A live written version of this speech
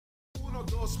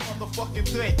Those motherfucking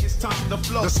thing, it's time to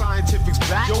flow. The Scientific's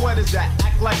back. Yo, what is that?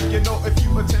 Act like you know if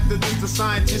you attempt to do the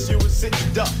scientist, you were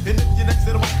sitting up. And if you're next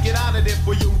to the mic, get out of there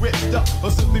before you're ripped up.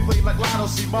 Or simply play like Lotto,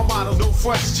 see my motto, no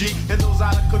fronts, G. And those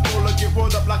out of control get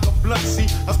rolled up like a blunt, see.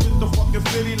 I spit the fucking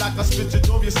Philly like I spit your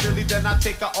dome, you silly. Then I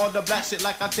take out all the black shit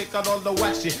like I take out all the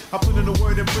whack shit. I put in the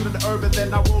word and put in the herb and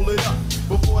then I roll it up.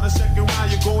 Before the second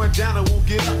round, you're going down and won't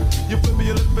get up. You flip me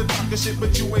your lip and talking shit,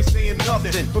 but you ain't saying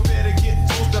nothing. Prepare to get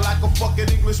toasted like a fucking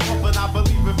English muffin. I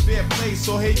believe in fair play,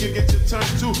 so hey, you get your turn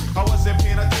too. I wasn't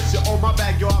paying attention on my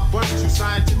bag, yo, I burnt you.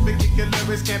 Scientific and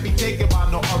lyrics can't be taken by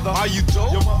no other. Are you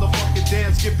dope? Your motherfucking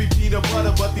damn Skippy peanut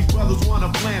butter, but these brothers wanna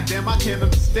plan. Damn, I can't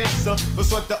understand, sir. But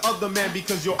sweat the other man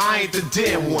because yo, I ain't the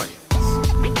damn one.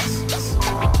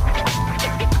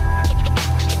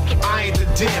 I ain't the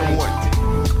damn one.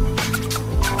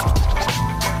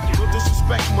 No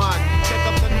disrespect, man. Check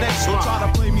up the next one. Try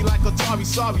to play me like Atari.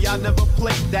 Sorry, I never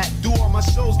played that. Do all my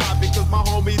shows now because my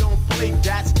homie don't play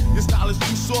that. Your style is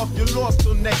too soft, you're lost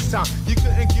till next time. You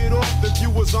couldn't get off if you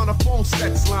was on a phone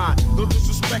sex line. No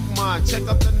disrespect, man. Check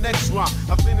out the next one.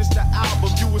 I finished the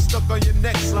album, you was stuck on your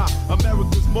next line.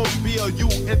 America's most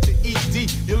B-L-U-N-T-E-D.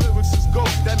 Your lyrics is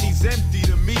ghost, that means empty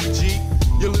to me, G.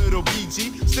 You little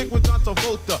BG, stick with John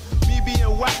Travolta. BB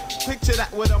and Wack, picture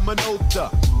that with a Minota.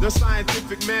 The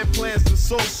Scientific man plans the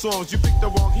soul songs. You pick the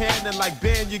wrong hand and like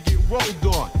band, you get rolled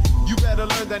on. You better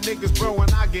learn that niggas bro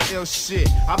when I get ill shit.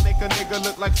 I make a nigga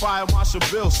look like Fire Marshal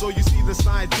Bill. So you see the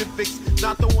Scientifics,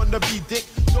 not the one to be dick.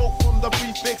 Dope from the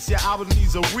prefix, your album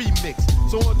needs a remix.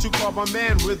 So won't you call my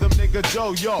man Rhythm nigga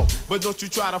Joe, yo. But don't you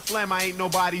try to flam, I ain't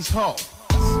nobody's hoe.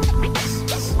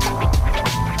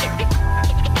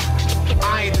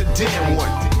 I ain't the damn one.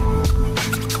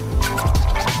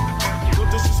 No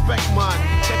disrespect,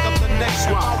 man. Check out the next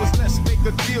one. I was less make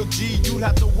a deal, G. You'd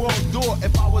have the wrong door.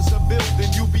 If I was a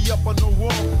building, you'd be up on the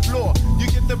wrong floor. You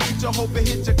get the reach, I hope it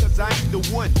hit you, cause I ain't the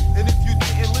one. And if you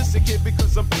didn't listen, kid,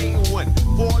 because I'm being one.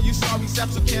 For all you sorry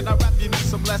saps who cannot rap, you need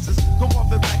some lessons. Come off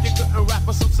the back, you couldn't rap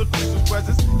for some Christmas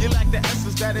presents. You lack the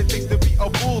essence that it takes to be a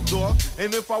bulldog.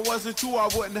 And if I wasn't you, I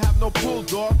wouldn't have no pull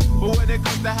dog. But when it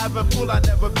comes to having pull, I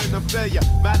never been a failure.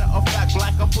 Matter of fact,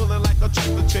 black, I'm pulling like a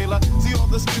tractor trailer. See all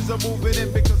the skins are moving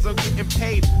in because I'm getting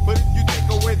paid. But if you take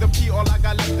away the P, all I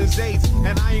got left is AIDS.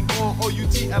 And I ain't going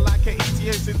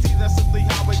O-U-T-L-I-K-E-T-H-N-T. That's simply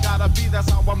how it gotta be, that's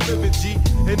how I'm living, G.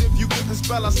 And if you couldn't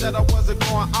spell, I said I wasn't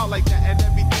going out like that. And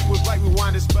everything was right,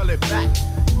 rewind and spell it back.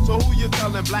 So who you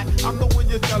telling black? I'm the one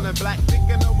you're telling black.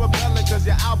 Thinking of rebelling cause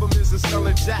your album isn't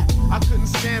selling jack. I couldn't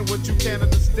stand what you can't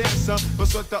understand, son. But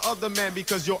so the other man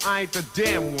because yo, I ain't the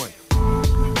damn one.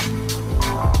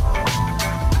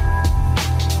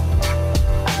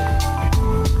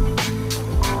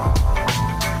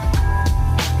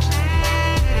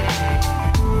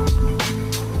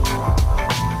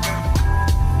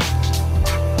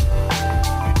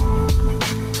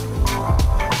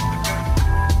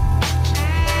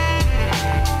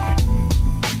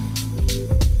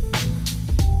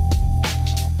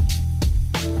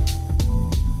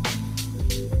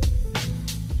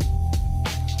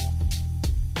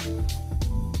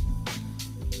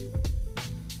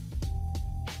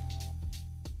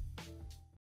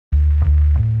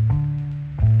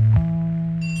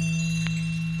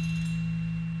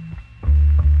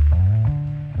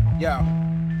 Yo.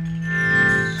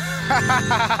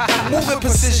 Moving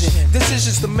precision,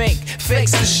 decisions to make,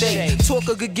 fakes to shake. Talk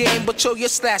a good game, but yo, your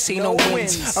stats ain't no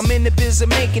wins. I'm in the biz of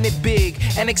making it big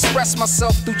and express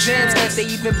myself through jams that they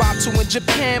even buy to in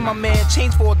Japan. My man,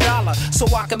 change for $1 so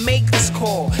I can make this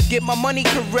call. Get my money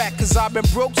correct, cause I've been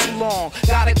broke too long.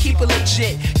 Gotta keep it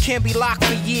legit, can't be locked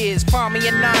for years. Find me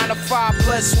a 9 to 5,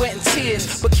 blood, sweat, and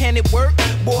tears. But can it work?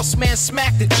 Boss man,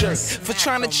 smack the jerk for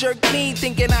trying to jerk me,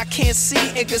 thinking I can't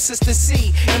see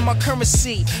inconsistency in my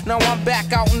currency. Now I'm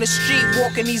back out on the street,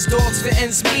 walking these dogs for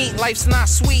ends meet. Life's not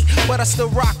sweet, but I still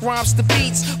rock rhymes to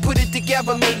beats. Put it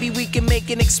together, maybe we can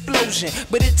make an explosion.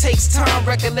 But it takes time,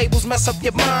 record labels mess up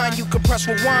your mind. You can press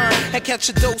rewind and catch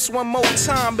a dose one more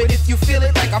time. But if you feel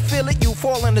it like I feel it, you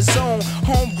fall in the zone.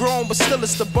 Homegrown, but still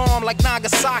it's the bomb like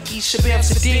Nagasaki. Shabaam,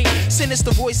 Sahdeeq,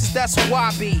 sinister voices, that's who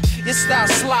I be. Your style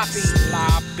sloppy.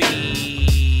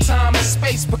 Time and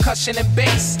space, percussion and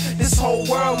bass. This whole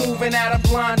world moving at a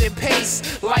blinding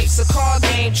pace. Life's a card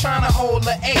game, trying to hold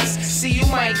the ace. See, you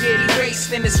might get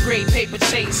erased in this great paper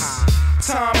chase.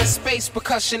 Time and space,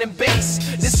 percussion and bass.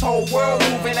 This whole world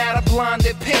moving at a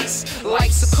blinded pace.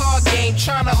 Life's a card game,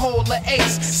 trying to to hold the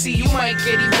ace. See, you might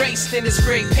get erased in this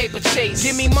great paper chase.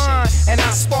 Give me mine, and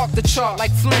I spark the chart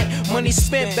like Flint. Money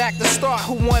spent back to start,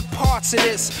 who want parts of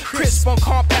this? Crisp on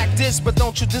compact disc, but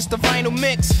don't you diss the vinyl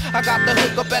mix. I got the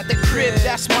hook up at the crib,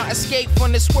 that's my escape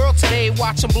from this world today.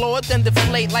 Watch them blow it, then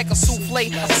deflate like a souffle.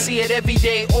 I see it every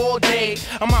day, all day.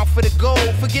 I'm out for the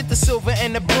gold, forget the silver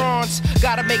and the bronze.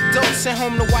 Gotta make dough, send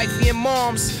home to wifey and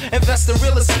moms. Invest in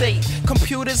real estate,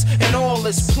 computers and all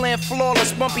this. Plan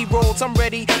flawless, bumpy roads, I'm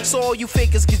ready. So all you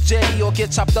fakers get jetty or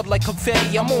get chopped up like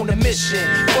confetti. I'm on a mission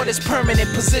for this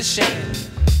permanent position.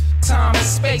 Time and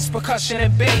space, percussion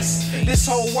and bass. This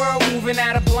whole world moving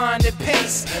at a blinded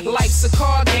pace. Life's a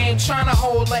card game, trying to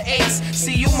hold an ace.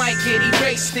 See, you might get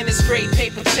erased in this great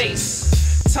paper chase.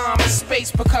 Time and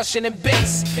space, percussion and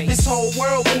bass. This whole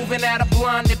world moving at a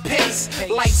blinded pace.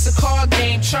 Life's a card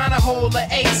game, trying to hold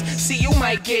an ace. See, you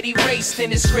might get erased in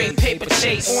this great paper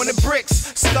chase. On the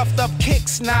bricks, stuffed up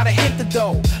kicks, not a hit the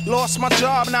dough. Lost my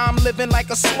job, now I'm living like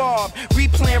a slob.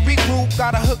 Replan, regroup,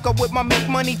 gotta hook up with my make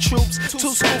money troops. 2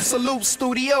 schools salute,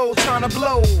 studio, trying to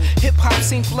blow. Hip hop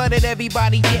scene flooded,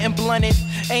 everybody getting blunted.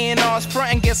 A&R's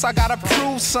frontin', guess I gotta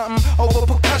prove something. Over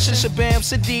percussion, Shabaam,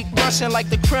 Sahdeeq, rushing like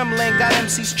the Kremlin. Got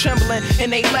MCs trembling in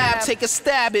they lab, take a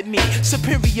stab at me.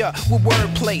 Superior with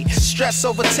wordplay. Stress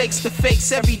overtakes the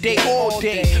fakes every day, all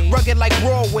day. Rugged like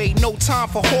Broadway, no time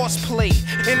for horseplay.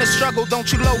 In the struggle,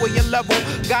 don't you lower your level.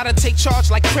 Gotta take charge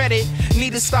like credit.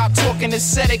 Need to stop talking and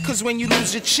set it, cause when you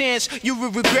lose your chance, you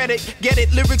will regret it. Get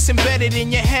it, lyrics embedded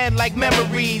in your head like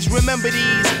memories. Remember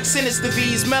these, sinister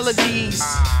V's, melodies.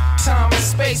 Time and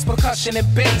space, percussion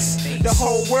and bass. The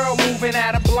whole world moving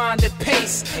at a blinded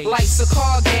pace. Life's a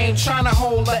card game, trying to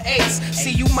hold an ace.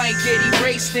 See, you might get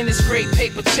erased in this great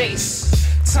paper chase.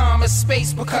 Time and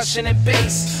space, percussion and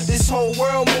bass. This whole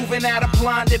world moving at a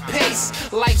blinded pace.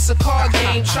 Life's a card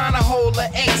game, trying to hold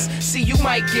an ace. See, you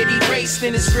might get erased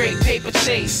in this great paper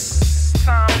chase.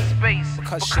 Time and space,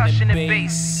 percussion and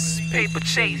bass. Paper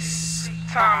chase.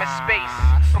 Time and space,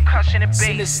 percussion and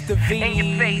bass. In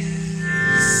your face.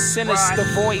 Sinister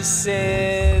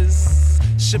voices.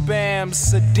 Shabaam,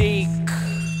 Sahdeeq,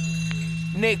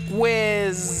 Nick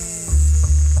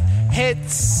Wiz.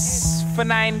 Hits for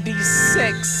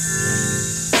 96.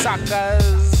 Suckers.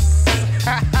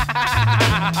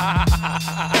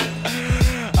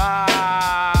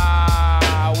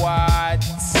 What?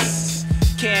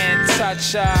 Can't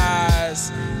touch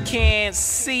us. Can't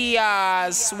see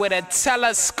us with a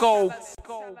telescope.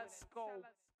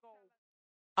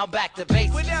 I'm back to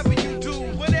basics. Whatever you do,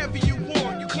 whatever you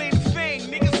want, you claim the fame,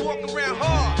 niggas walk around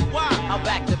hard. Why? I'm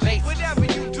back to basics. Whatever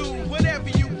you do, whatever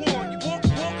you want, you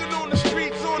walking on the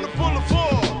streets, on the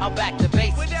boulevard. I'm back to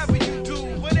basics. Whatever you do,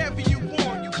 whatever you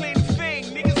want, you claim the fame,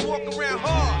 niggas walk around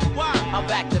hard. Why? I'm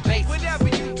back to basics. Whatever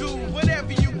you do,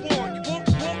 whatever you want, you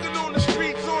walking on the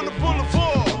streets, on the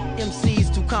boulevard. MC's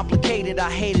too complicated, I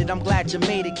hate it, I'm glad you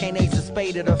made it. Can't ace it,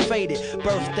 spaded or faded.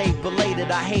 Birthday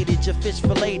belated, I hated your fish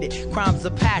filleted. Crimes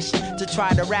of passion to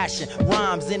try to ration.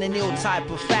 Rhymes in an ill type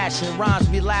of fashion. Rhymes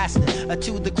be lasting,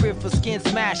 to the crib for skin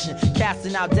smashing.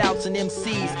 Casting out doubts in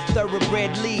MC's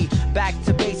thoroughbred lead. Back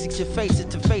to basics, you face it,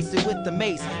 to face it with the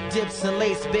mace. Dips and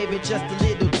lace, baby, just a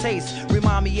little taste.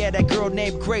 Remind me of that girl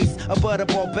named Grace. A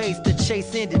butterball bass, the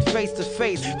chase ended face to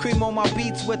face. Cream on my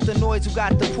beats with the noise who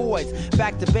got the poise.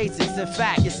 Back to basics, in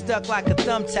fact, you're stuck like a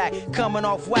thumbtack. Coming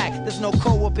off whack, there's no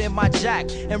co-op in my jack.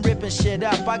 And ripping shit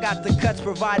up, I got the cuts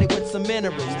provided with some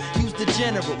minerals. Use the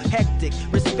general, hectic,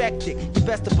 respect it. You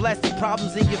best to bless it,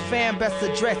 problems in your fam, best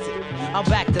address it. I'm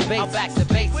back to basics. I'm back to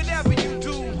basics. Whatever you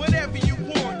do, whatever you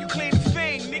want, you claim the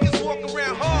fame, niggas walk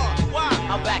around hard. Why?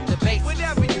 I'm back to basics.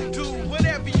 Whatever you do,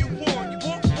 whatever you want, you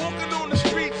walking on the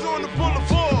streets, on the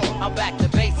boulevard. I'm back to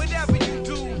basics. Whatever you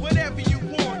do, whatever you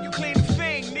want, you claim the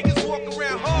fame, niggas walk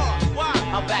around hard. Why?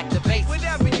 I'm back to basics.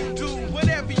 Whatever you do,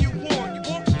 whatever you want, you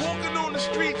walking on the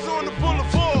streets, on the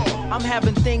boulevard. I'm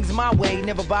having things my way,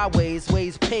 never byways,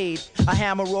 ways paid. I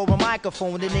hammer over a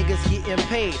microphone, the niggas getting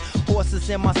paid. Horses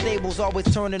in my stables, always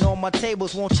turning on my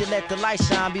tables. Won't you let the light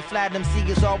shine? Be Flatt, MC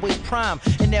is always prime.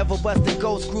 And never busted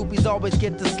ghost groupies, always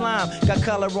get the slime. Got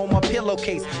color on my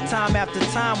pillowcase, time after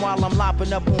time while I'm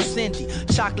lopping up on Cindy.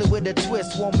 Chocolate with a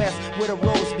twist, won't mess with a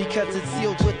rose because it's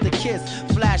sealed with the kiss.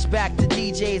 Flashback to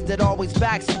DJs that always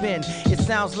backspin. It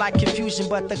sounds like confusion,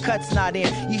 but the cut's not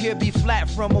in. You hear be Flatt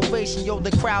from Ovation, yo,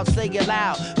 the crowd say it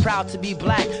loud. Proud to be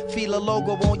black, feel a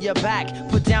logo on your back.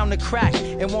 Put down the crack,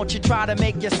 and won't you try to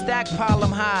make your stack pile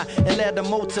them high and let them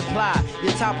multiply.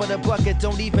 Your top of the bucket,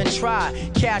 don't even try.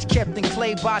 Cash kept in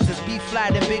clay boxes, be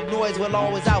Flatt and big noise will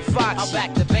always outfox. I'm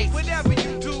back to basics. Whatever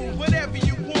you do, whatever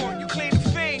you want, you claim the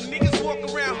fame, niggas walk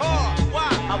around hard. Why?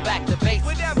 I'm back to basics.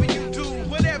 Whatever you do,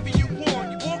 whatever you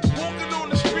want, you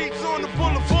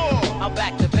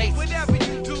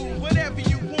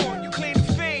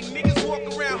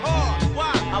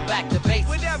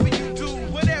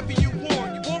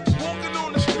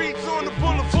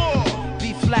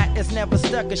never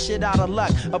stuck a shit out of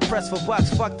luck. Oppressed for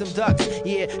bucks, fuck them ducks.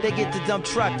 Yeah, they get the dump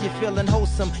truck. You're feeling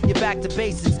wholesome, you're back to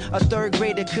basics. A third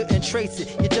grader couldn't trace it.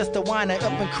 You're just a whiner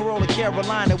up in Corolla,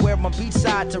 Carolina, where my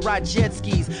beachside to ride jet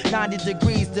skis. 90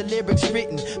 degrees, the lyrics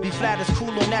written. Be flat as cool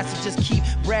on that, so just keep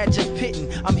Brad just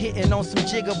pitting. I'm hitting on some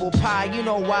jiggable pie, you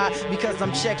know why? Because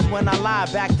I'm checked when I lie.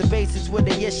 Back to basics with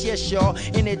a yes, yes, y'all.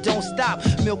 And it don't stop.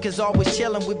 Milk is always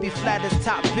chillin', we be flat as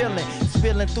top billing.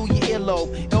 Spilling through your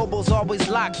earlobe. Elbows always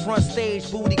locked, front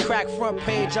stage. Booty crack, front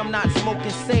page. I'm not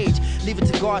smoking sage. Leave it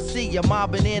to Garcia,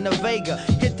 mobbing in a Vega.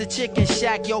 Hit the chicken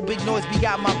shack, yo, big noise, we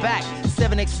got my back.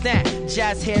 7X snap,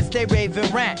 jazz heads, they rave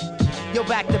and rant. Yo,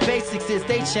 back to basics is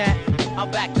they chant. I'm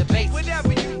back to basics.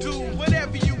 Whatever you do,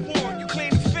 whatever you want, you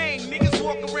claim the fame, niggas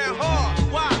walk around hard.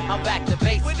 Why? I'm back to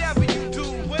basics. Whatever you do,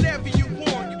 whatever you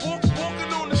want, you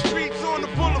walking on the streets, on the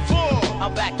boulevard.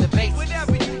 I'm back to basics.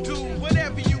 Whatever you do,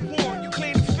 whatever you want, you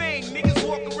claim the fame, niggas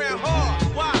walk around hard.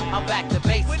 Why? I'm back to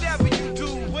basics. Whatever you do,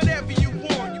 whatever you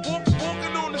want, you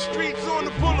walking on the streets, on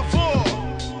the boulevard.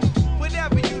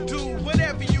 Whatever you do,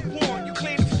 whatever you want, you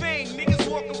claim the fame, niggas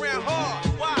walk around hard.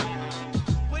 Why?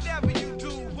 Whatever you do,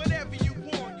 whatever you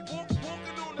want, you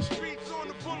walking on the streets, on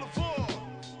the boulevard.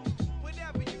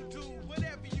 Whatever you do,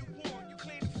 whatever you want, you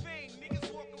claim the fame,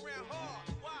 niggas walk around hard.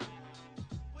 Why?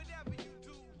 Whatever you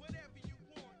do, whatever you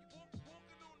want, you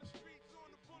walking on the streets, on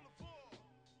the boulevard.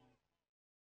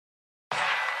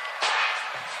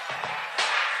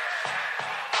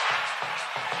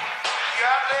 You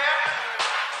out there?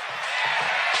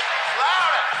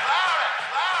 Louder, louder,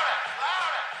 louder,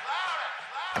 louder, louder,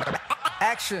 louder.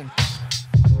 Action.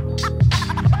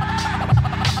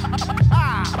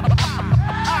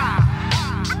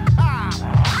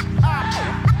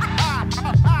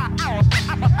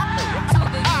 To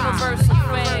the universal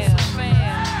fam,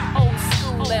 old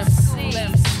school MCs.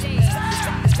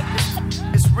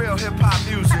 It's real hip hop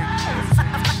music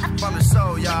from the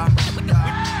soul, y'all.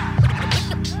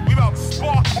 We about to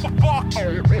spark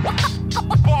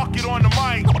it on the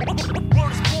mic.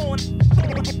 Word is born.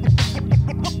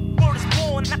 Word is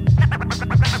born.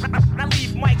 I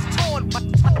leave mics torn.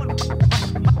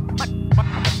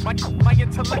 My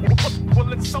intellect,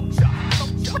 soldier.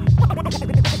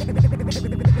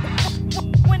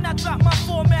 When I drop my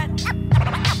format,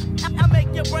 I make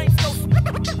your brain go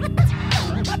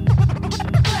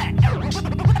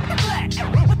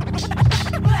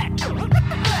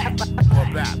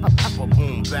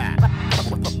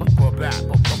boom back,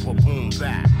 boom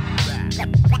back.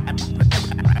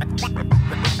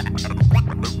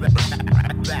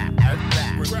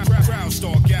 Crowd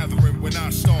start gathering when I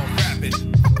start rapping.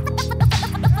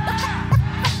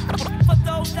 For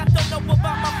those that don't know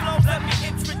about my flow, let me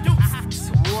introduce.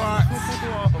 What?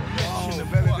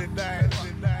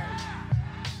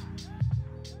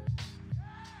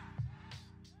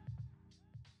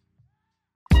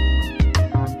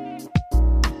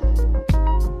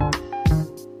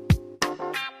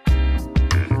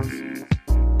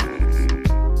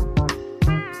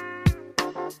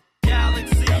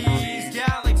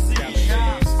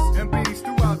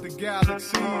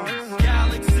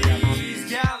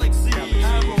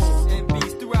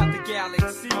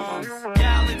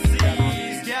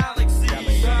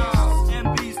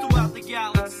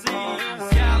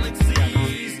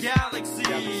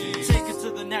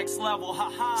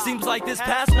 Seems like this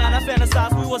past night I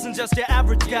fantasized we wasn't just your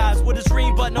average guys with a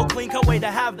dream but no clean cut way to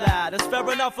have that. It's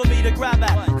fair enough for me to grab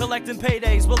at, collecting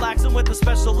paydays, relaxing with a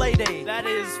special lady. That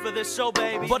is for this show,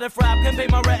 baby. But if rap can pay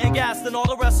my rent and gas, then all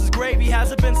the rest is gravy.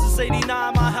 Hasn't been since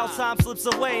 '89, my how time slips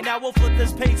away. Now we'll flip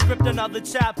this page, script another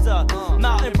chapter.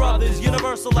 Mountain Brothers,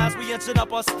 universal as we inching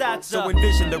up our stature. So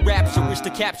envision the rapture, wish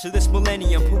to capture this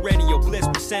millennium, perennial bliss,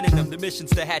 presenting them the missions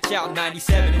to hatch out in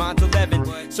 97. Mine's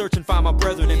 11, search and find my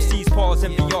brethren, MCs, Pauls,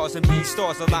 MVRs, and B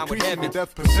stars align with heaven. The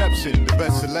depth perception, the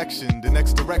best selection, the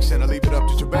next direction. I leave it up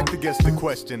to Trebek to guess the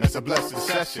question as I bless the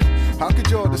session. How could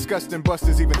your disgusting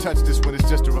busters even touch this when it's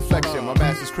just a reflection? My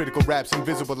master's critical raps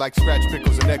invisible like scratch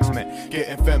pickles and X-Men.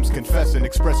 Getting femmes confessing,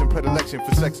 expressing predilection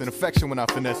for sex and affection when I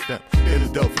finesse them.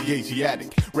 Philadelphia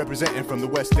Asiatic, representing from the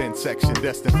West End section,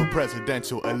 destined for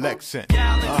presidential election.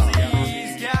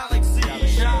 Galaxies, galaxies,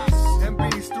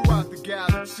 MBs throughout the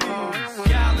galaxies.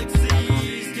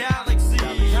 Galaxies, galaxies,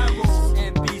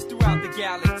 MBs throughout the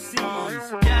galaxies.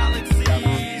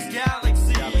 Galaxies,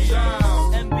 galaxies,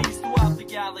 MBs throughout the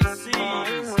galaxies.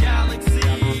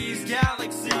 Galaxies,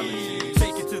 galaxies.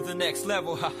 Take it to the next level.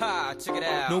 level, haha, check it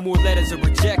out. No more letters of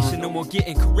rejection, no more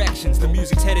getting corrections. The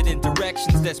music's headed in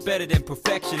directions that's better than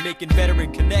perfection. Making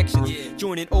veteran connections,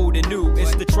 joining old and new.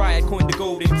 It's the triad, coined the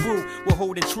golden crew. We're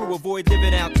holding true, avoid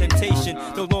living out temptation.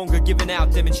 No longer giving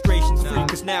out demonstrations free,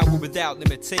 cause now we're without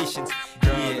limitations.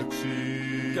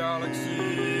 Galaxies,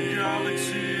 Galaxies,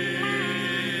 Galaxies.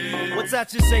 What's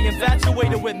that you say,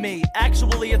 infatuated with me?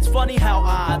 Actually, it's funny how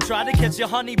I tried to catch your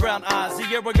honey brown eyes a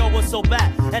year ago was so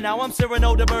bad, and now I'm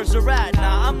Cyrano de Bergerac.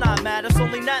 Nah, I'm not mad, it's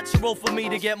only natural for me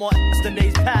to get more ass than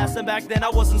days pass, and back then I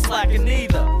wasn't slacking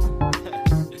either.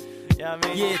 Yeah, I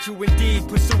mean, yeah, true indeed,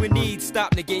 pursuing needs,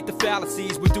 stop, negate the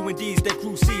fallacies. We're doing deeds that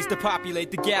crew sees to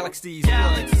populate the galaxies.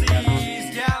 Galaxies,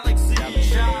 galaxies,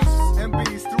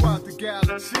 MBs throughout the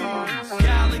galaxies.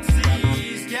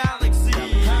 Galaxies, galaxies,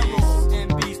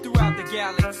 MBs throughout the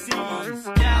galaxies.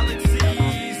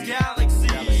 Galaxies,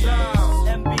 galaxies,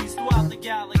 MBs throughout the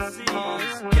galaxies.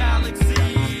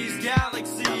 Galaxies,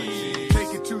 galaxies.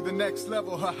 Take it to the next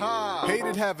level, haha.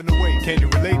 Hated having to wait. Can you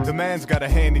relate? The man's got a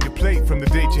hand in your plate from the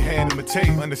date you hand him a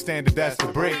tape. Understand that that's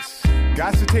the breaks.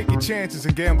 Got to take your chances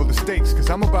and gamble the stakes, cause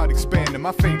I'm about expanding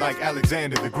my fate like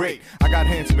Alexander the Great. I got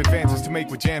handsome advances to make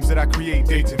with jams that I create.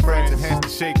 Dates and friends enhance the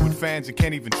shake with fans and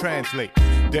can't even translate.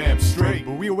 Damn straight,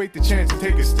 but we await the chance to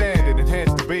take a stand and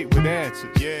enhance debate with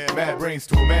answers. Yeah, mad brains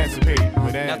to emancipate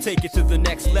with answers. Now take it to the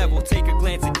next level, take a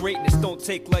glance at greatness. Don't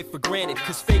take life for granted,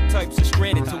 cause fake types are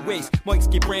stranded to waste. Mics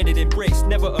get branded, embraced,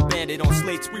 never abandoned. On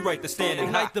slates, we write the standard.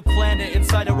 Ignite the planet,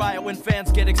 inside a riot when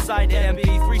fans get excited.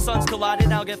 MB, three suns collided,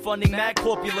 now get funding mad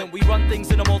corpulent. We run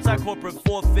things in a multi-corporate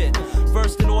forfeit.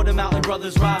 First in order, Mountain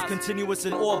Brothers rise, continuous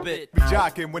in orbit. Be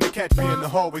jocking when they catch me in the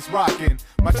hallways rocking.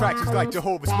 My tracks is like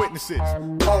Jehovah's Witnesses,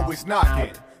 always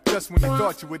knocking. Just when you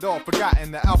thought you had all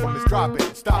forgotten, the album is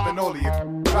dropping, stopping all of your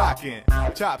rocking.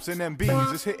 Chops and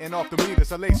MBs is hitting off the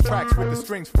meters. I lace tracks with the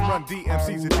strings from Run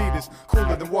DMC's Adidas.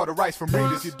 Cooler than water ice from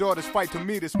readers. Your daughters fight to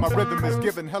meet us. My rhythm is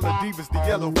giving hella divas the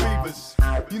yellow fevers.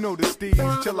 You know the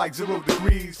steez, chill like 0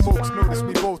 degrees. Folks notice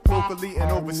me both locally and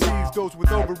overseas. Those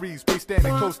with ovaries be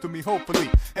standing close to me, hopefully.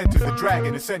 Enter the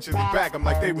dragon, essentially bag them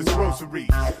like they was groceries.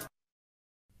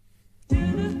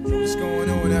 What's going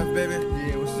on with that, baby?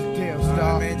 Yeah, what's the deal,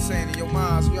 Star? Man, saying in your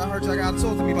mind, so y'all heard y'all gotta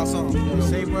talk to me about something. Yo,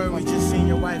 say word, we just seen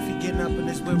your wifey getting up in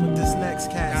this whip with this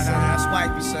next cat. Nah, that's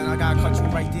wifey, son. I gotta cut you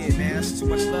right there, man. That's too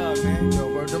much love, man.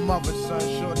 Yo, word, the mother, son,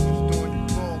 shorty was doing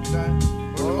you wrong, son.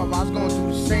 Word, the mother, I was gonna do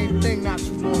the same thing not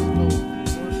too long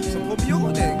ago. So what be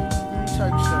your thing?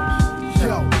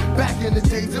 Yo, back in the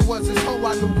days, it was this hoe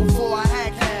I knew before I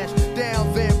had cash.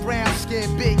 Down there, brown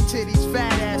skin, big titties,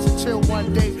 fat ass. Until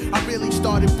one day, I really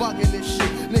started bugging this shit.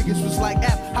 Niggas was like,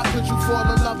 F, how could you fall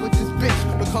in love with this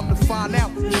bitch? But come to find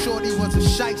out, the shorty was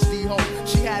a shiesty hoe.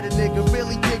 She had a nigga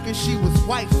really thinking she was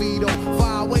wifey though.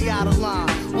 Far way out of line,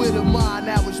 with a mind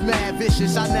that was mad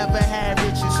vicious. I never had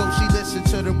riches, so she listened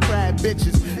to them crab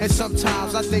bitches. And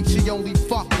sometimes I think she only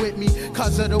fuck with me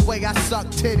cause of the way I suck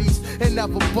titties and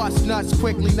never bust nuts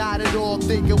quickly. Not at all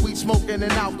thinking we smoking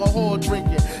and alcohol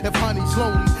drinking. If honey's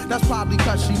lonely, that's probably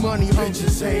cause she money hungry.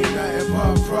 Bitches ain't nothing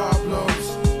but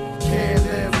problems. Can't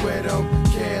live with them,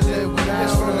 can't live without them.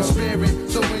 It's from the spirit,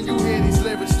 so when you hear these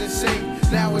lyrics that sing,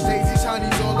 nowadays these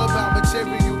honeys all about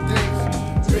material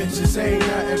things. Bitches ain't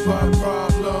nothing but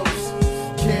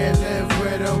problems. Can't live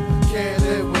with them, can't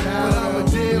live without them. But I'ma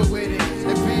deal with it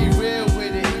and be real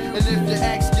with it. And if your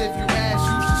ex give you ass,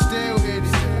 you should still hit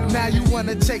it. Now you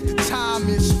wanna take the time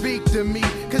and speak to me,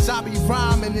 cause I be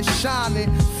rhyming and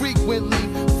shining frequently.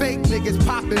 Fake niggas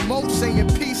popping mo saying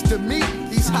peace to me.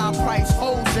 These high price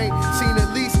hoes ain't seen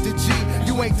at least a G.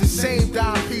 You ain't the same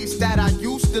dime piece that I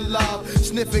used to love.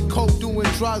 Sniffing coke, doing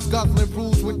drugs, guzzling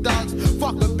brews with thugs.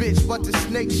 Fuck a bitch, but the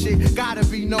snake shit gotta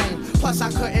be known. Plus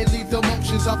I couldn't leave the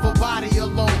motions of her body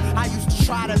alone. I used to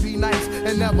try to be nice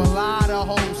and never lie to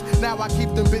hoes. Now I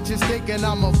keep them bitches thinking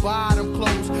I'ma buy them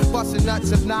clothes. Busting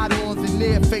nuts if not on the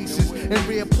near faces. In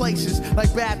real places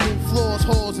like bathroom floors,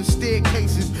 halls, and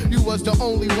staircases. You was the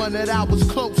only one that I was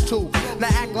close to. Now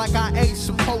act like I ain't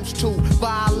supposed to.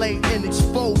 Violate and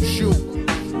expose you.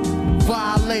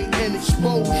 Violate and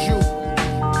expose you.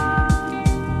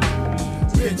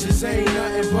 Bitches ain't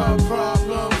nothing but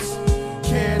problems.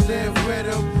 Can't live with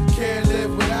them, can't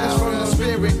live without them. It's from the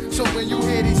spirit, so when you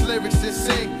hear these lyrics that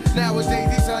sing, nowadays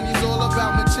these honeys all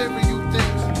about material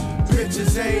things.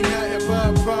 Bitches ain't nothing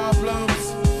but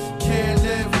problems. Can't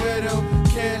live with them,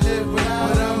 can't live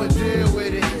without them. But I'ma deal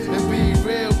with it and be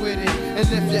real with it. And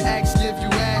if your ex give you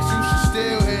ass, you should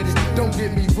still hit it. Don't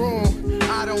get me wrong,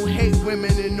 I don't hate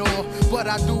women and all, but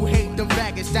I do hate them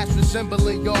faggots that's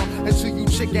resembling y'all. And to you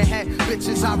chicken hat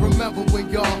bitches, I remember when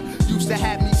y'all used used to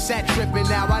have me set tripping,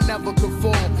 now I never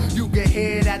conform. You can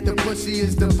hear that the pussy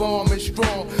is the bomb and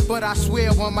strong, but I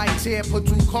swear one might tear, put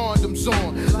 2 condoms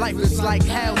on. Life is like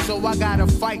hell, so I gotta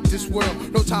fight this world.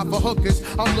 No time for hookers,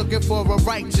 I'm looking for a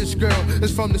righteous girl.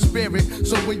 It's from the spirit,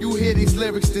 so when you hear these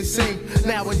lyrics to sing,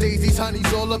 nowadays these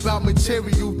honeys all about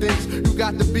material things. You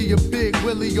got to be a big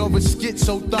Willie or a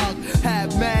schizo thug,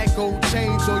 have mad gold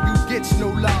chains or you get no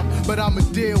love. But I'ma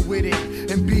deal with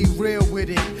it and be real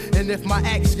with it. And if my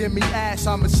ex give me ass,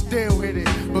 I'ma still hit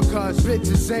it, because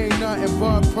bitches ain't nothing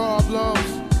but problems.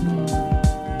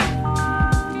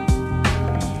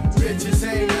 Bitches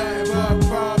ain't nothing but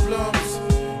problems.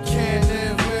 Can't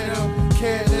live with them,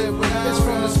 can't live without them. It's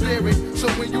from the spirit, so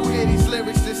when you hear these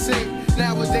lyrics to sing,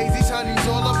 nowadays these honeys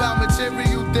all about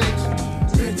material things.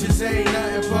 Bitches ain't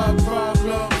nothing but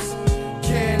problems.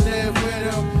 Can't live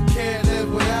with them, can't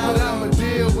live without them. But I'ma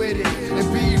deal with it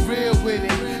and be real with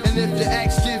it. And if your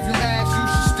ex give you ass, you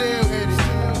should still hit it.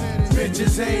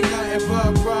 Bitches ain't nothing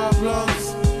but problems.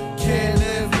 Can't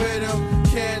live with them,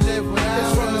 can't live without them.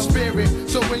 It's from the spirit,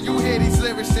 so when you hear these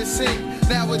lyrics to sing,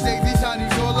 nowadays these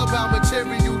honeys all about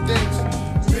material things.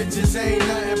 Bitches ain't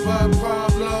nothing but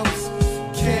problems.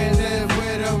 Can't live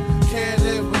with them, can't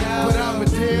live without them. But I'ma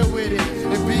deal with it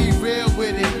and be real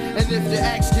with it. And if your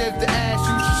ex give the ass,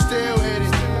 you should still hit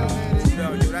it.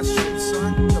 Yo, that's true,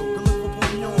 son. Yo, good look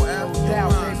for you on Al. No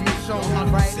doubt, baby, you showing me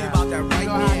right now. About that right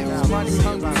now. You know how money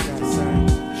hungry.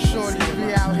 Shorty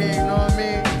be out here, you know what I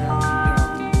mean? You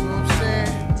know what I'm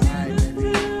saying? Alright,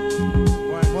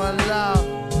 baby. One love.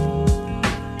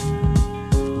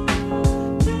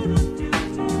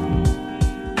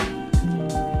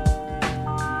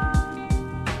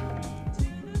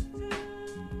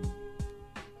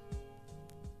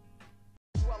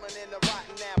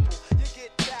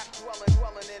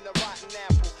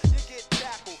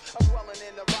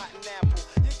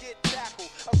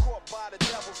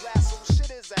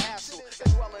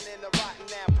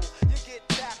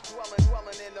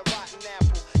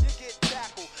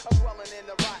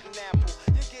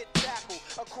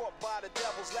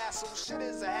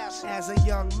 As a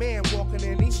young man walking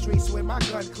in these streets with my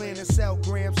gun clean and sell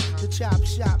grams, the chop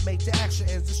shop make the extra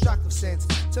ends destructive sense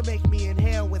to make me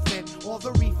inhale within all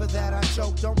the reefer that I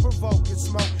choke. Don't provoke and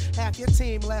smoke. Half your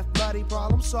team left bloody,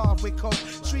 problem solved with coke.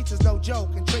 Streets is no joke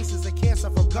and traces of cancer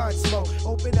from gun smoke.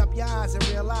 Open up your eyes and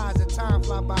realize that time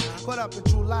fly by. Caught up in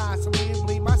true lies, so me and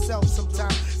bleed myself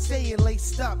sometimes. Staying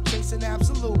laced up, chasing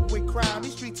absolute with crime.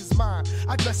 These streets is mine.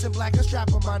 I dress in black and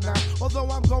strap on my nine. Although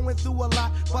I'm going through a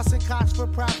lot, busting cops for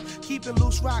props, keeping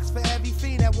loose rocks for every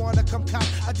fiend that wanna come cop.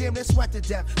 I damn near sweat to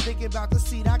death, thinking about the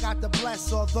seat I got to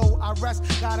bless. Although I rest,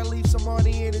 gotta leave some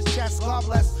money in his chest. God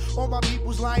bless all my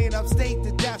people's lying upstate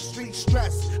to death. Street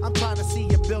stress, I'm trying to see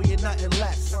a billion, nothing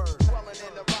less. Dwelling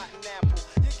in the rotten apple,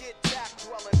 you get jacked.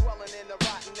 Dwelling in the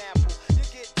rotten apple, you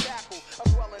get tackled.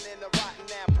 Dwelling in the rotten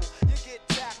apple, you get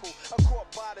tackled.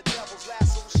 Caught by the devil's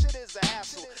lasso, shit is a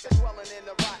hassle. Dwelling in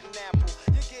the rotten apple,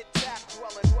 you get jacked.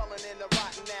 Dwelling in the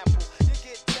rotten apple, you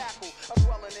get tackled.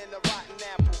 Dwelling in the rotten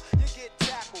apple, you get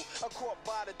tackled. Caught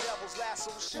by the devil's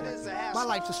lasso, shit is a hassle. My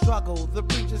life's a struggle. The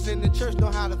preachers in the church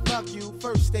know how to thug you.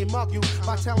 First they mug you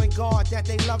by telling God that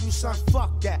they love you, son.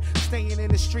 Fuck that. Staying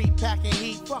in the street, packing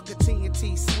heat. Fuck a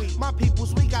TNT sweet. My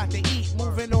peoples, we got to eat.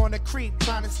 Moving on the creep,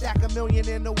 trying to stack $1 million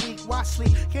in a week. Why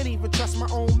sleep? Can't even trust my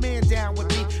own man down with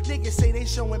me. Niggas say they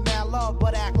showing mad love,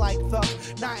 but act like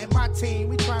thugs. Not in my team.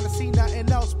 We trying to see nothing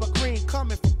else but green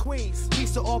coming from Queens.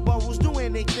 Piece of all boroughs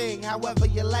doing their thing. However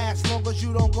you last, long as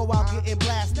you don't go out getting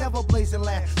blast. Never blazing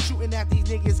last. Shooting at these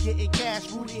niggas, getting cash.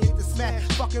 Rudy hit the smash.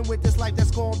 Fucking with this life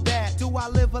that's going bad. Do I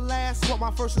live or last? Caught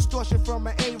my first extortion from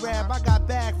an Arab. I got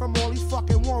bagged from all these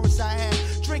fucking warrants I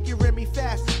had. Drinking Remy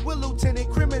fast. With Lieutenant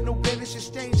Criminal Business.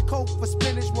 Exchange coke for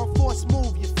spinach. One force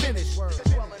move, you finish. Dwelling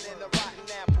in the rotten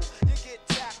apple, you get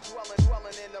tackled.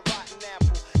 Dwelling in the rotten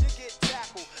apple, you get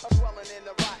tackled. Dwelling in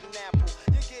the rotten apple,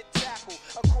 you get tackled.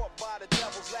 Caught by the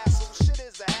devil's lasso, shit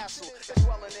is a hassle.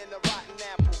 Dwelling in the rotten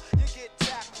apple, you get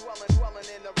tackled. Dwelling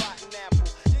in the rotten apple,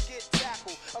 you get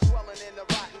tackled. Dwelling in the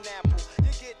rotten apple,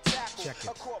 you get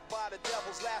tackled. Caught by the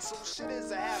devil's lasso, shit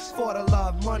is a hassle. For the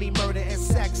love, money, murder, and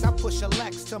sex, I push a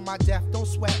Lex to my death. Don't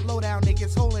sweat, low down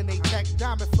niggas holding they tech.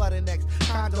 Diamond flooding necks,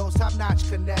 condos, top notch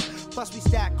connect. Plus we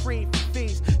stack cream for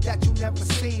fiends that you never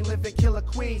seen. Living killer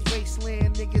queens,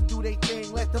 wasteland niggas do they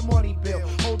thing. Let the money build.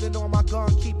 Holding on my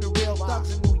gun, keep it real.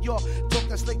 Thugs in New York, talk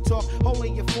that slick talk,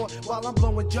 holding your fort while I'm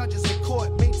blowing judges in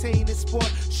court. Maintaining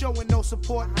sport, showing no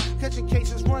support. Catching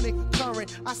cases running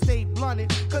concurrent. I stay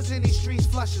blunted, cause in these streets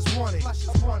flush is wanted.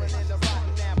 Dwelling in the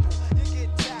rotten apple, you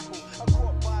get tackled.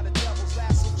 Caught by the devil's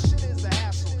lasso, shit is a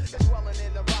hassle. Dwelling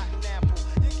in the rotten apple,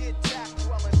 you get tackled.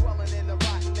 Dwelling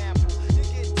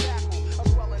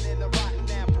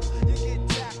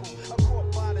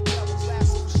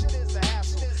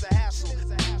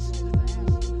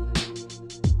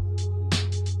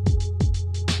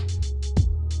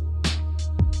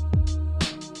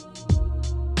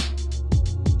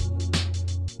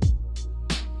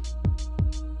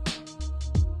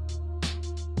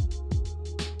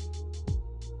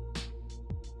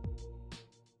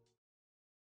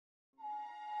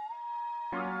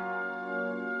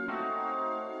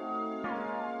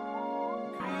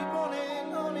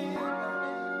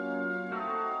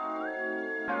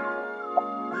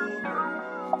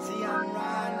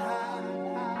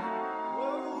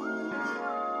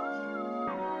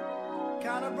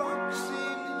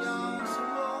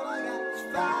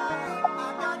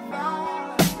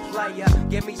ya.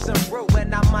 Give me some brew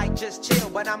and I might just chill.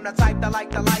 But I'm the type that like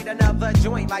to light another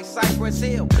joint like Cypress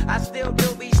Hill. I still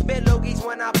do be spit loogies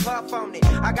when I puff on it.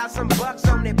 I got some bucks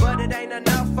on it, but it ain't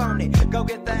enough on it. Go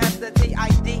get the S, the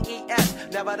T-I-D-E-S.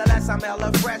 Nevertheless, I'm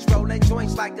hella fresh, rolling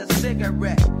joints like a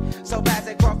cigarette. So pass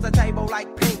it across the table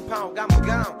like ping pong. I'm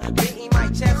gone, beating my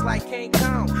chest like King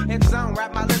Kong. In zone,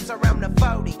 wrap my lips around the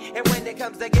 40. And when it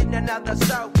comes to getting another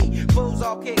soapy, fools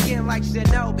all kick in like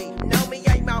Shinobi. Know me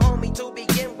ain't my homie to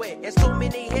begin with. It's too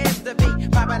many heads to be.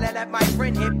 Probably let my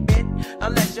friend hit it.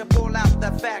 Unless you pull out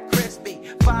the fat crispy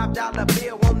 $5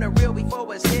 bill on the real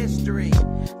before it's history.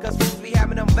 Cause fools be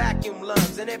having them vacuum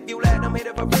lungs. And if you let them hit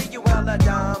it for free, you hella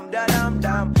dumb,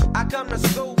 da-dum-dum. I come to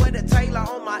school with a tailor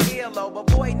on my earlobe. But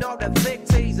boy, know the flick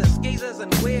teasers, skeezers,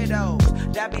 and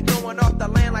weirdos that be throwing off the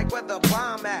land like where the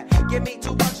bomb at. Give me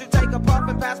 $2, you take a puff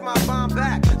and pass my bomb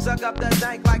back. Suck up the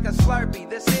dank like a Slurpee.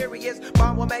 This serious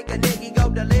bomb will make a nigga go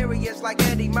delirious like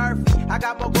Eddie Murphy. I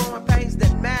got more growing pains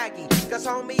than Maggie. Cause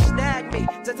homies snag me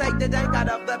to take the dank out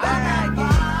of the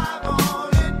baggie.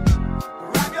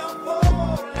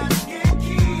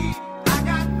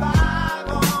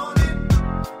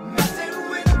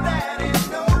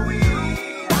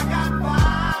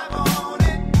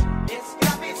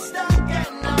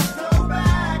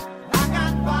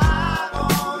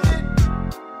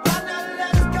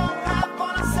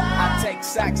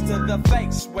 Sacks to the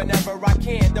face whenever I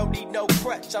can. Don't need no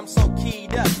crutch, I'm so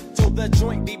keyed up till the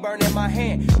joint be burning my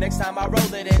hand. Next time I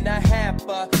roll it in a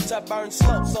hamper to burn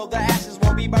slow, so the ashes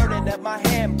won't be burning up my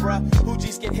hand, bruh.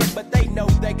 Hoogies get hit, but they know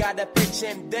they gotta pitch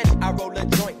in. Then I roll a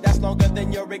joint that's longer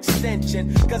than your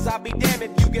extension. Cause I'll be damned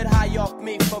if you get high off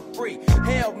me for free.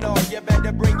 Hell no, you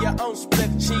better bring your own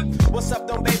split cheap. What's up,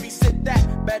 don't babysit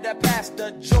that? Better pass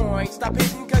the joint. Stop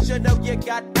hitting cause you know you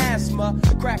got asthma.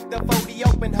 Crack the 40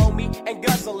 open, homie, and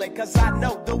guzzle it. Cause I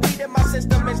know the weed in my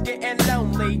system is getting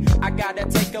lonely. I gotta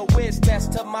take a whiz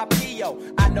test to my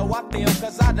P.O. I know I feel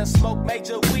cause I done smoked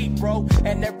major weed, bro.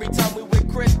 And every time we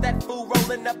with Chris, that fool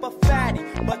rolling up a fatty.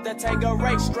 But the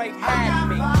Tangeray straight had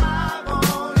me. I got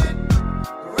 5 on it.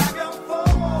 Grab your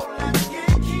phone, let's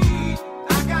get keyed.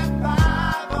 I got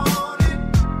 5 on it.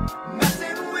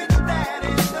 Messing with that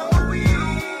is no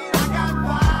weed. I got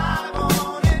 5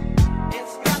 on it.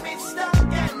 It's got me stuck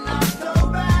and I'm so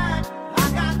bad. I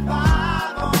got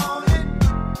 5 on it.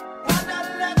 Why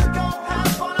let's go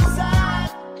hop on the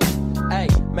side? Hey,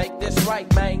 make this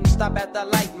right, man. Stop at the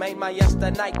light, man. My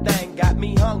yesterday thing got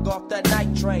me hung off the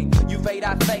night train. You fade,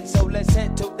 I fake, so let's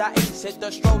head to the east. Hit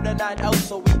the stroll to 9-0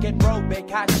 so we can roll big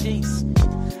hot sheets.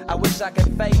 I wish I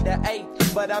could fade the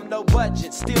 8, but I'm no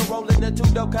budget. Still rolling the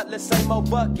 2-door cutlass, same old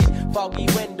bucket. Foggy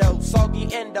windows,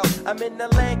 soggy endo. I'm in the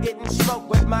land getting smoked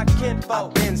with my kinfolk.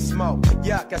 I've been smoked,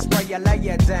 yuck, I spray you, lay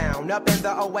you down. Up in the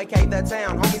OAK, the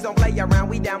town. Homies don't play around,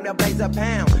 we down there blaze a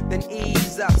pound. Then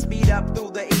ease up, speed up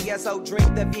through the ESO.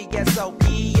 Drink the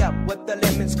VSOP up with the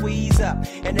lemon squeeze up.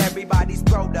 And everybody's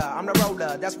throwed up, I'm the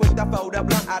roller. That's quick to fold a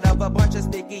blunt out of a bunch of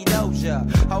sticky doja.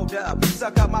 Hold up,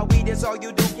 suck up my weed, it's all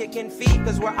you do, kicking feet.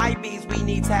 Cause we're IBs, we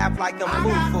need to have like them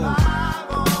foo-foo.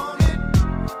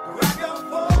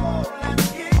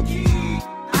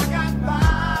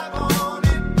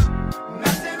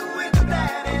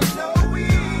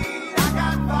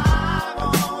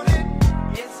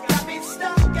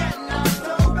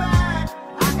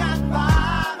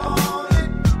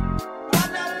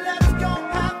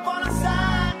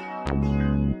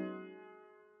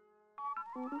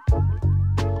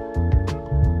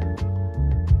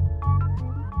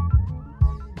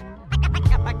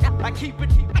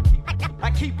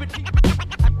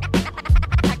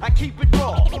 I keep it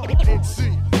raw.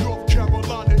 NC, North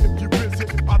Carolina, if you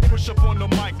visit, I push up on the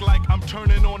mic like I'm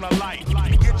turning on a light.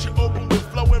 Get you open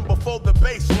with flowing before the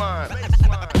bass line.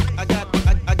 I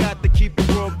got to keep it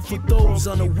raw. For those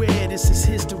unaware, this is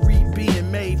history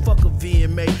being made. Fuck a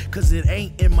VMA, cause it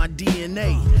ain't in my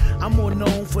DNA. I'm more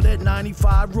known for that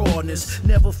 95 rawness.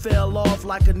 Never fell off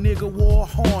like a nigga wore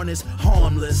harness.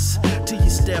 Harmless, till you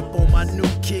step on my new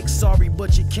kick. Sorry,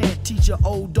 but you can't teach your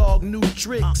old dog new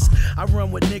tricks. I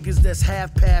run with niggas that's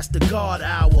half past the guard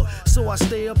hour, so I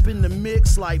stay up in the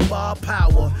mix like Bob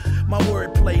Power. My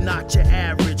wordplay not your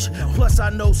average. Plus I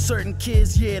know certain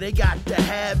kids, yeah, they got to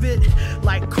have it.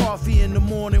 Like coffee in the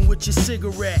morning with your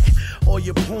cigarette, or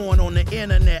your porn on the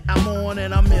internet. I'm on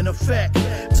and I'm in effect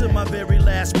to my very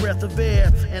last breath of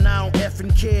air, and I don't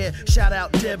effing care. Shout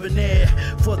out Debonair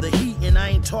for the heat, and I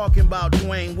ain't talking about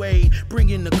Dwayne Wade. Bring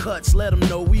in the cuts, let them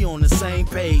know we on the same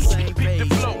page. Beat the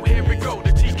flow, here we go,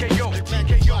 the TKO.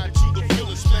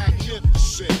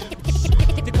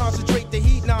 To concentrate the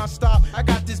heat non-stop, I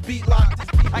got this beat locked.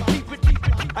 I keep it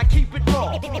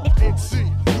raw.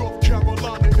 NC, North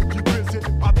Carolina, if you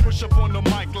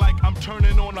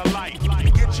turning on a light.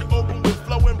 Get you open with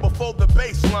flowing before the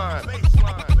baseline.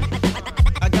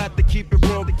 I got to keep it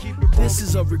real. This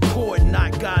is a recording,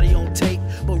 not Gotti on tape,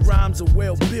 but rhymes are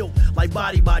well built, like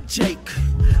Body by Jake.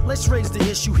 Let's raise the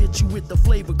issue, hit you with the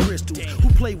flavor crystals. Who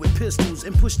play with pistols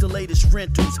and push the latest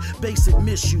rentals? Basic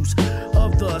misuse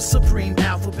of the supreme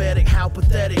alphabetic. How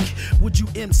pathetic would you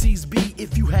MCs be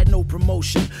if you had no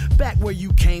promotion? Back where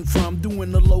you came from,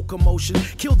 doing the locomotion.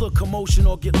 Kill the commotion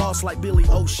or get lost like Billy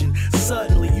Ocean.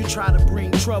 Suddenly you try to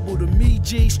bring trouble to me,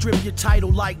 G. Strip your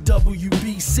title like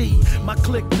WBC. My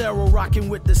clique thorough, rocking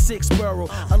with the 6 borough.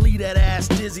 I leave that ass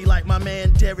dizzy like my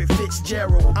man Derek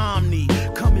Fitzgerald. Omni,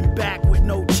 coming back with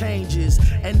no changes.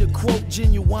 And to quote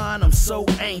Genuine, I'm so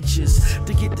anxious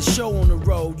to get the show on the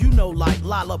road. You know, like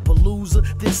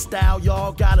Lollapalooza, this style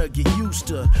y'all gotta get used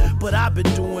to. But I've been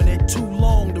doing it too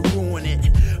long to ruin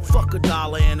it. Fuck a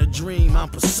dollar and a dream, I'm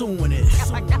pursuing it.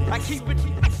 I keep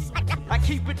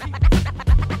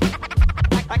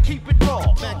it raw.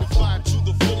 Magnified to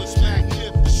the fullest,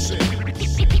 magnificent.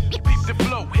 Beat the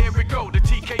flow, here we go, the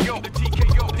TKO.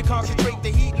 To concentrate the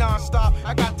heat non-stop,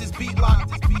 I got this beat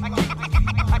locked.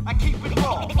 I keep it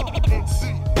raw.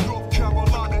 NC, North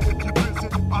Carolina, if you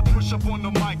visit, I push up on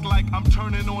the mic like I'm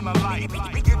turning on a light.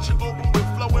 Get you open with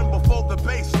flowing before the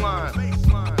baseline.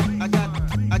 I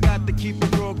got to keep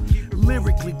it real.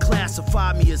 Lyrically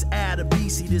classify me as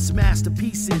Adabisi. This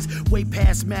masterpiece is way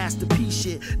past masterpiece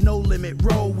shit. No limit,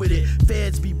 roll with it.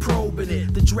 Feds be probing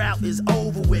it. The drought is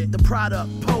over with. The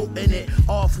product potent it.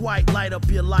 Off-white, light up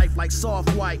your life like soft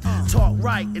white. Talk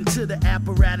right into the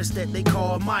apparatus that they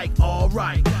call mic.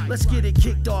 Alright, let's get it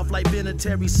kicked off like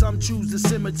Benetary. Some choose the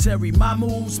cemetery. My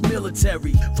moves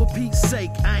military. For Pete's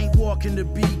sake, I ain't walking to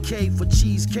BK for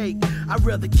cheesecake. I'd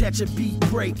rather catch a beat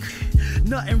break.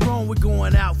 Nothing wrong with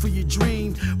going out for your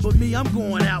dream, but me, I'm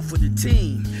going out for the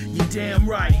team. You damn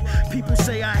right. People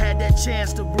say I had that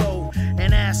chance to blow,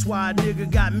 and that's why a nigga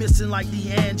got missing like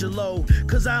D'Angelo.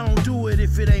 Cause I don't do it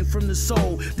if it ain't from the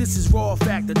soul. This is Raw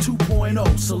Factor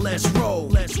 2.0, so let's roll.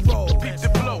 Let's roll. Beat the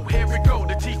flow, here we go,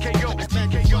 the TKO.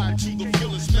 The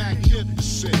fullest,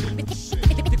 magnificent.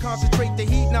 To concentrate the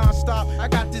heat non-stop, I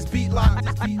got this beat locked.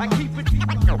 I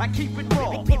keep it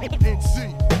raw.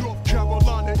 NC, North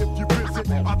Carolina, if you visit,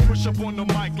 I push up on the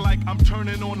mic like I'm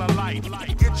turning on a light.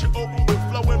 Get you open with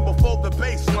flowing before the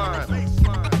baseline.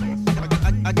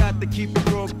 I got to keep it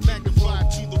real.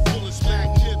 Magnified to the fullest,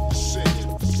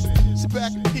 magnificent. Sit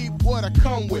back and peep what I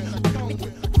come with.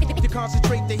 To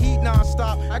concentrate the heat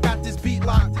non-stop, I got this beat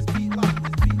locked.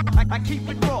 I keep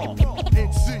it raw.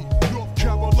 NC, North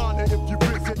Carolina, if you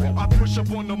visit, I push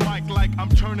up on the mic like I'm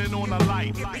turning on a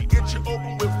light. Get you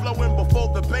open with flowing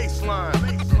before the baseline.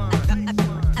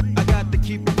 I got to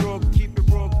keep it real, keep it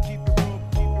real, keep it real,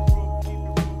 keep it real, keep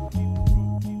it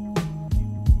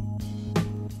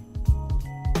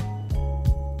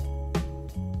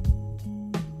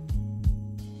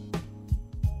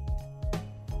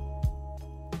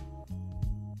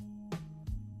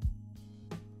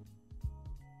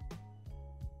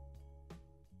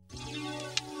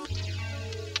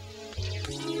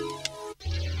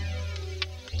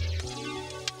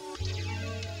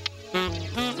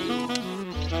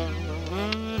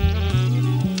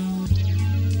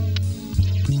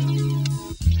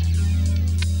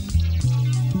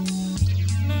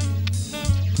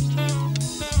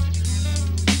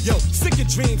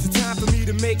Dreams, it's time for me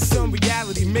to make some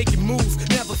reality, making moves,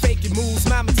 never faking moves.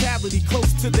 My mentality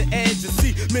close to the edge of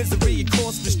see misery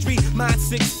across the street. Mine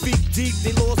 6 feet deep,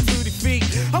 they lost 30 feet.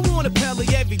 I want a Pelly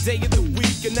every day of the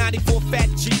week, a 94 fat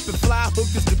Jeep and fly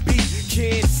hookers to beat.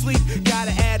 Can't sleep,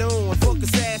 gotta add on,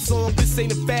 focus ass on. This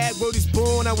ain't a fad, word is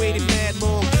born. I waited mad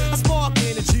long. I spark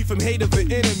energy from hate of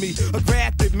an enemy. A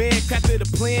grafted man crafted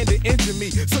a plan to injure me.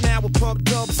 So now I pump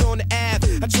dubs on the Ave.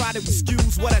 I try to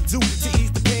excuse what I do to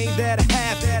ease the pain that I have.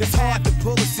 It's hard to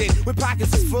pull us in when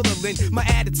pockets is full of lint. My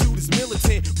attitude is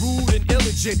militant, rude and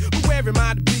illigent. But where am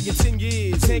I to be in 10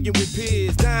 years? Hanging with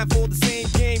peers, dying for the same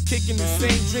game, kicking the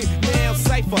same drink. Now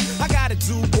cypher, I gotta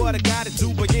do what I gotta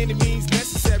do by any means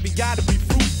necessary. Gotta be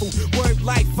fruitful, word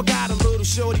life. I got a little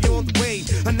shorty on the way.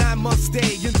 A 9-month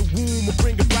stay in the womb will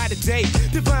bring a brighter day.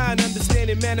 Divine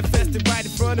understanding manifested right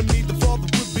in front of me. The father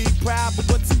would be proud, but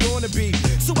what's it gonna be?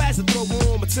 So as I throw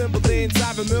on my Timberlands,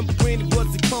 I remember when it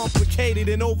wasn't complicated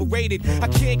and overrated. I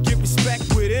can't get respect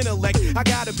with intellect. I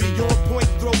gotta be on point,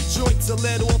 throw joints to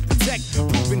let off the tech.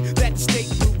 Proving that the state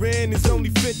we're in is only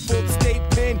fit for the state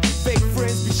pen. Fake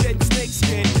friends be shedding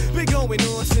snakeskin. Been going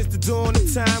on since the dawn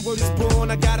of time. Word is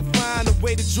born, I gotta find a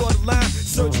way to draw the line.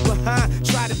 Search behind,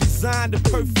 try to design the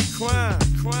perfect crime.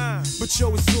 But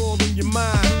yo, it's all in your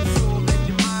mind. It's all in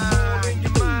your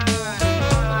mind.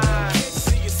 Can't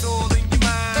see it's all in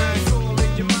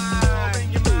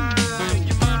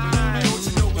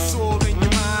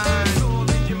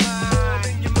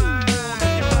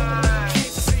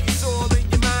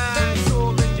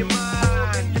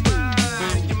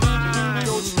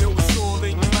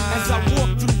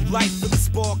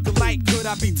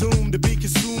be doomed to be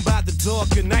consumed by the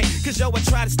dark of night. Cause yo, I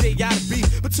try to stay out of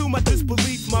beef, but to my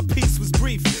disbelief, my peace was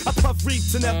brief. I puff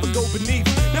reef to never go beneath.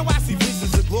 Now I see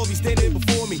visions of glory standing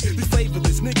before me. These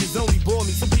flavorless niggas only bore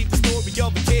me. Some people story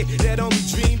of a kid that only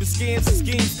dreamed of scams and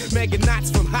schemes. Mega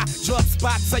knots from hot drug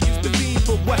spots. I used to be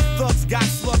for what thugs got.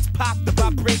 Slugs popped. If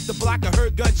I break the block, I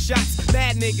heard gunshots.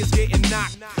 Bad niggas getting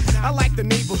knocked. I like the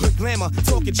neighborhood glamour,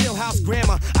 talking jailhouse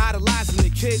grammar, idolizing the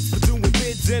kids for doing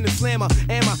bids in the slammer.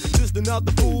 Am I just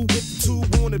another fool with the two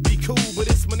wanna be cool? But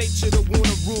it's my nature to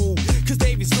wanna rule. Cause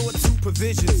they resort to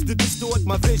provisions to distort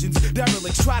my visions.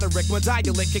 Derelicts try to wreck my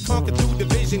dialect, can conquer through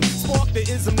division. Spark the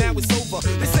ism, now it's over.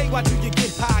 They say, why do you get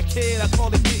high, kid? I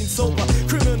call it getting sober.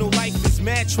 Criminal life is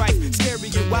mad tripe, scary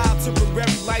and wild.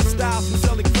 Temporary lifestyles from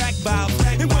selling crack vials.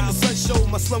 And when the sun showed,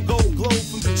 my slum gold glow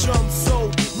from the drum soul.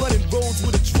 Running roads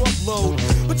with a truckload.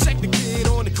 But check the kid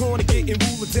on the corner getting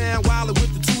ruler down, wildin'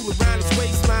 with the tool around his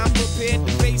waistline. Prepared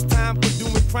to FaceTime for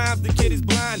doing crimes. The kid is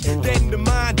blind, dead in the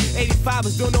mind.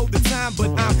 85ers don't know the time, but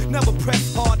I'm never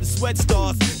pressed hard to sweat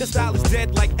stars. That style is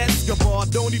dead like Escobar.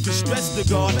 Don't even stress the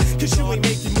guard, cause you ain't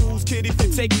making moves, kid. If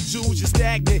you take the jewels, you're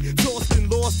stagnant. Tossed and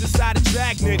lost inside a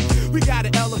dragnet. We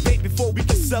gotta elevate before we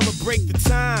can celebrate the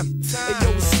time. And yo,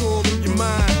 it's all in your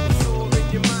mind. It's all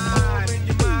in your mind.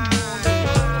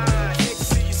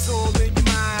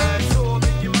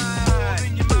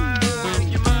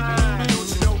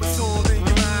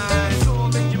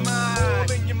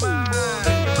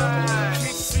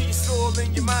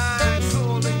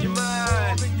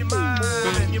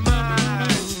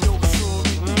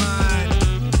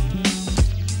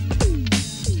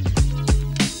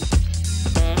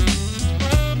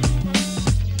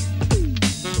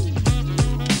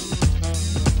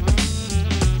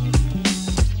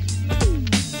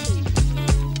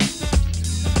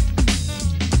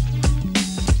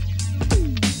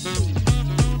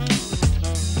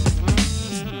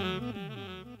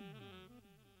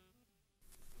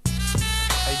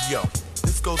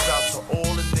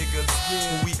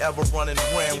 Ever running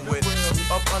ran with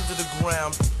up under the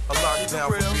ground, a lockdown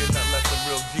for being nothing less than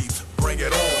real deep. Bring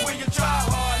it on. When you try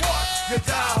hard, you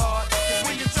die hard.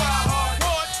 When you try hard,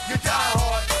 you die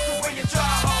hard. When you try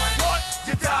hard,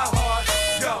 you die hard.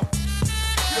 Yo,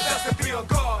 you best to be on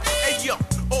guard. Hey yo,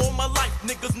 all my life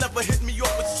niggas never hit me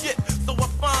off with shit, so I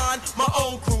find my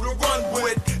own crew to run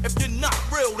with. If you're not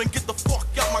real, then get the fuck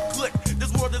out my clique.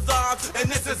 This world is ours, and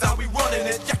this is how we running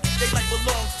it. Yeah, they life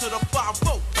belongs to the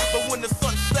 5-0. But when the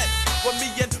sun sets, for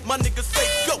me and my niggas say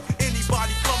go.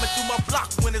 Anybody coming through my block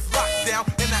when it's locked down,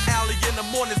 in the alley in the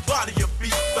morning's body will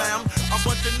be found. A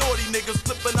bunch of naughty niggas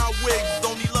flipping our wigs,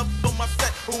 only love for my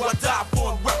set, who I die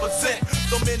for and represent.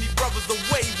 So many brothers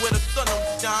away where the sun don't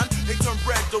shine, they turn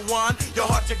bread to wine.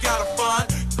 Your heart you gotta find,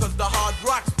 cause the hard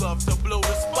rocks love to blow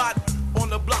the spot. On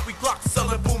the block we clock,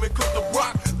 selling boom and cook the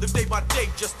rock. Live day by day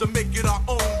just to make it our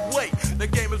own way. The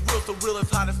game is real, so real as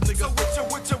hottest niggas. So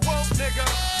what you want, nigga?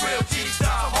 Real G's die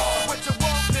hard. What you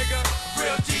want, nigga?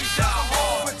 Real G's die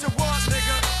hard. What you want,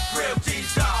 nigga? Real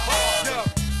G's die hard. Yo,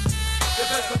 you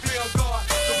best to be on guard.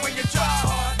 So when you try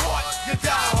hard, you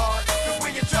die hard. So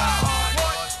when you try hard,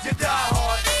 you die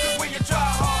hard. So when you try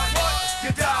hard,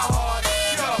 you die hard.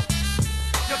 Yo,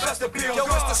 you best to be on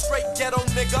guard. Yo, it's the straight ghetto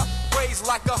nigga, raised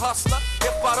like a hustler.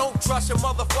 If I don't trust your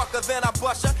motherfucker, then I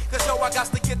bust ya. Cause yo, I got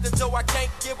to get the dough, I can't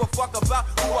give a fuck about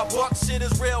who I buck. Shit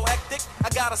is real hectic, I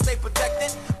gotta stay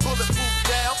protected. Bulletproof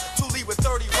down, 2 lead with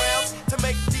 30 rounds. To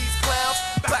make these clowns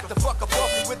back the fuck up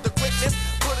off me with the quickness.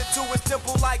 Put it to his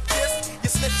temple like this. You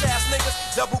snitch ass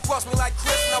niggas, double cross me like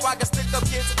Chris. Now I got sticked up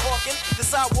kids walking, the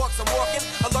sidewalks I'm walking.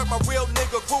 Alert my real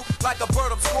nigga crew, like a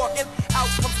bird I'm squawking. Out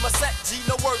comes my set, G,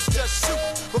 no words, just shoot.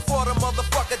 Before the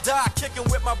motherfucker die, kicking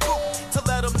with my boot. To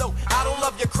let him know, I don't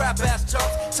love your crap ass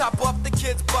chumps. Chop up the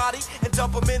kid's body and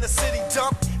dump him in a city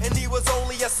dump. And he was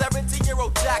only a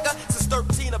 17-year-old jacker. Since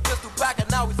 13, a pistol backer,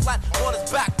 now he's flat on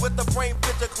his back with the frame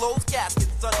picture closed casket,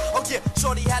 son. Oh yeah,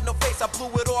 shorty had no face, I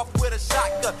blew it off with a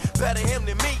shotgun. Better him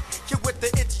than me, kid with the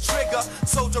itchy trigger.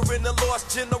 Soldier in the lost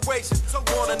generation, so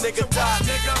want a nigga die,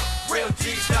 nigga. Real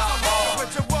G's die hard. What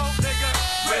you want, nigga?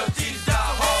 Real G's die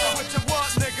hard. What you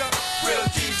want, nigga? Real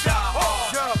G's die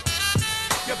hard. Yo,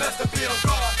 you best to be on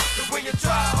guard. Cause when you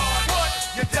try hard,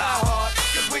 you die hard.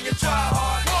 Cause when you try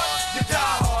hard, you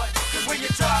die hard. Cause when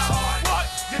you try hard,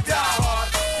 you die hard.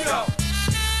 Yo,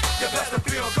 you best to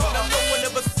be on guard. Now no one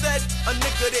ever said a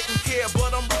nigga didn't care,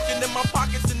 but I'm reaching in my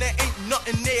pockets and there ain't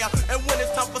nothing there. And when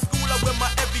it's time for school, I wear my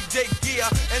everyday gear.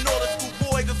 And all the school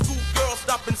boys and school girls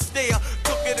stop and stare.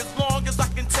 Took it as long as I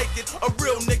can take it. A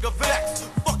real nigga vex.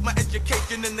 Fuck my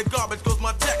education in the garbage goes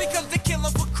my tech. Because the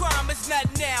killer for crime is not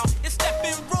now. It's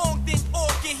stepping wrong, then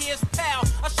all get his pal.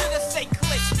 I should have said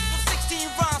click. From 16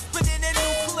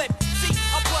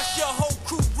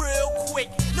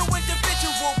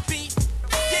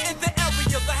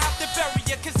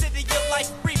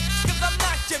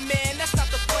 a man, that's not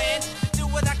the plan. To do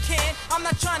what I can, I'm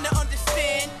not trying to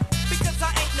understand. Because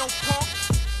I ain't no punk.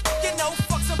 You know,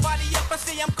 fuck somebody up and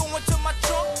say I'm going to my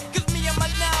trunk. Cause me and my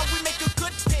now, we make a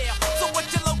good pair. So what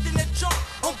you load in the trunk?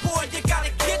 Oh boy, you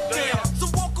gotta get there. So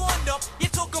walk on up,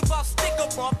 you're talking about stick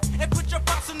 'em up. And put your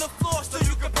box on the floor so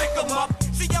you can pick 'em up.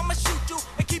 See, I'ma shoot you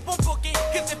and keep on booking.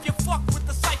 Cause if you fuck with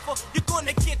the cypher, you're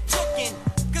gonna get tooken.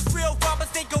 Cause real robbers,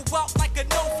 they go out like a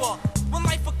Nova. When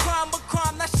life a crime,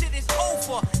 that shit is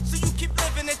over. So you keep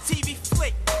living a TV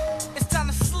flick. It's time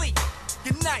to sleep.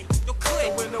 Good night, you'll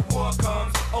click. So when the war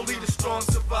comes, only the strong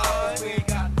survive. We ain't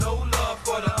got no love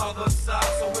for the other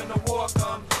side. So when the war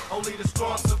comes, only the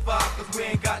strong survive. Cause we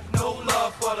ain't got no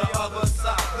love for the other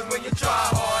side. Cause when you try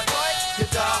hard, you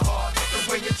die hard. Cause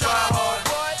when you try hard,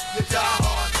 you die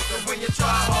hard. Cause when you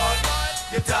try hard,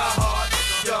 you die hard.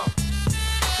 Yo,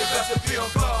 you best to be on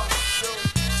guard.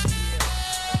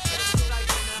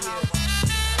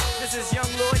 This is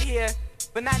Young Lord here,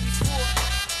 but 94.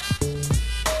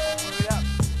 Word up.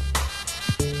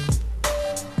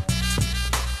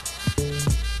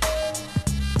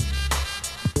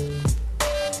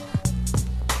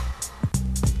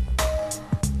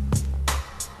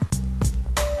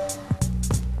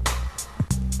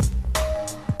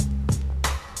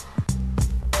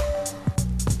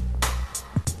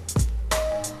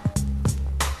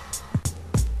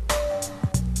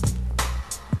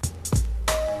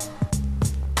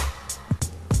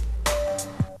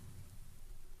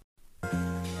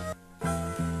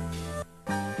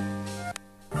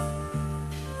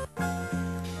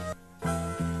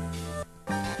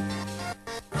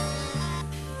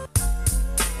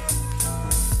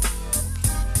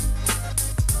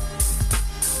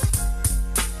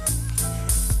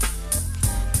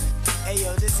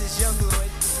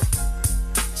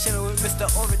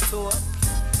 Orator.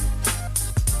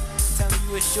 Tell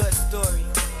you a short story.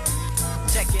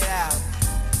 Check it out.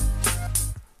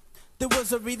 There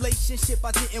was a relationship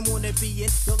I didn't wanna be in.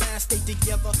 The last stayed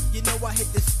together, you know I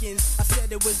hit the skins. I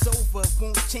said it was over,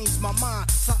 won't change my mind.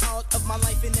 So out of my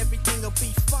life and everything'll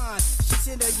be fine. She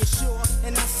said, are you sure?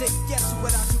 And I said yes.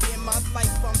 Without you in my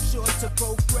life, I'm sure to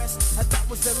progress. And that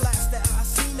was the last that I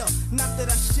seen her. Not that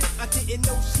I should, I didn't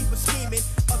know she was scheming.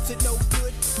 Up to no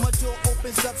good. My door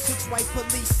opens up, 6 white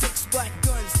police, 6 black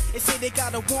guns. They say they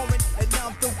got a warrant, and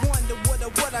I'm the one. The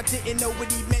what I didn't know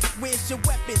what he meant. Where's your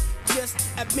weapon? Just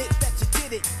admit that you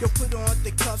did it. Yo, put on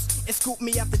the cuffs and scoop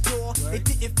me out the door. They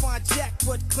didn't find Jack,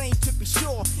 but claimed to be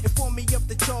sure. Informed me of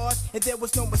the charge, and there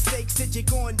was no mistake. Said you're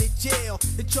going to jail.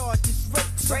 The charge is rape.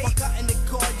 So I got in the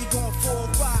car, you're going for a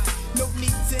ride. No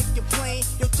need to complain,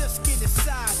 yo, just get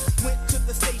inside. Went to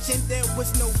the station, there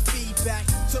was no feedback.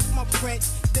 Took my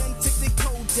prints, then took the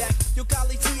Kodak. Yo,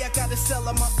 golly gee, I got a cell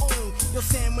of my own. Yo,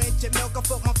 sandwich and milk, I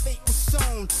felt my fate was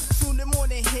sewn. Soon the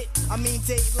morning hit, I mean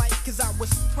daylight, cause I was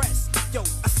pressed. Yo,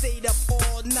 I stayed up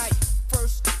all night.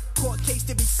 First court case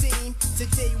to be seen.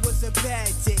 Today was a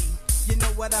bad day. You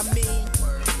know what I mean?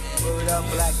 Word up,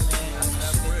 black man. I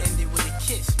should've ended with a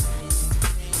kiss, man.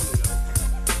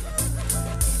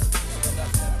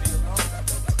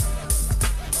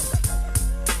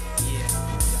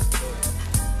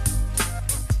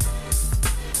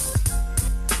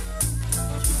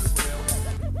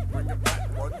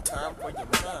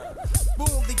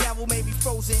 Boom, the gavel made me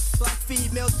frozen. Black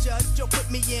female judge, yo, put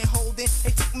me in holding.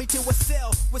 They took me to a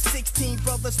cell with 16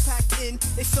 brothers packed in.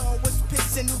 They saw I was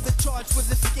pissed and knew the charge was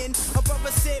the skin. A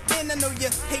brother said, man, I know you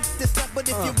hate this stuff, but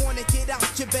if you wanna get out,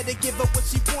 you better give her what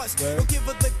she wants. Don't give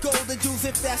her the gold and jewels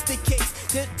if that's the case.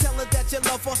 Then tell her that you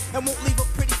love her and won't leave a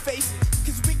pretty face.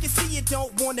 Cause we can see you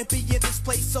don't wanna be in this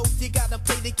place, so you gotta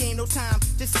play the game, no time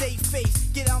to save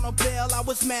face. Get out on bail, I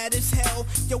was mad as hell.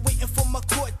 You're waiting for my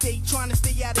court date, trying to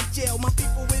stay out of jail. My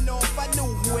people went off, I knew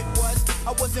who it was.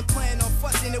 I wasn't planning on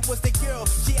fussing, it was the girl.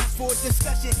 She asked for a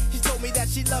discussion, she told me that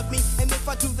she loved me, and if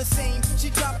I do the same, she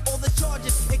dropped all the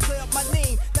charges and clear up my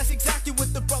name. That's exactly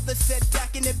what the brother said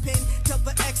back in the pen. Tell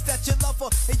the ex that you love her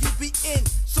and you be in.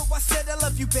 So I said I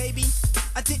love you, baby.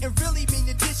 I didn't really mean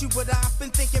to diss you, but I've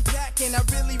been thinking back and I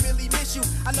really, really miss you.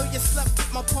 I know you slept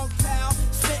with my punk pal,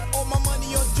 spent all my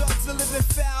money on drugs and living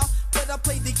foul. But I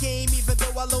played the game even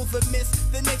though I'll over-miss.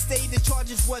 The next day the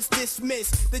charges was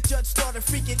dismissed. The judge started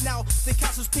freaking out, the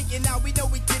cops was peeking out. We know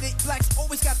we did it, blacks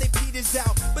always got their peters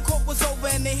out. The court was over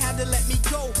and they had to let me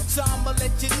go, so I'ma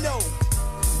let you know.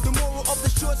 The moral of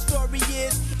the short story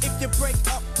is, if you break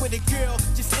up with a girl,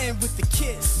 just end with the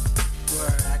kiss.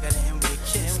 Word, I gotta end with a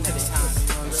kiss next time, you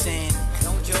know what I'm saying?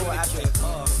 Don't Joe after the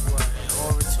car.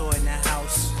 Orator in the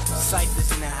house,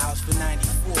 Cypher's in the house for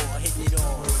 94, hitting it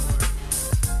all.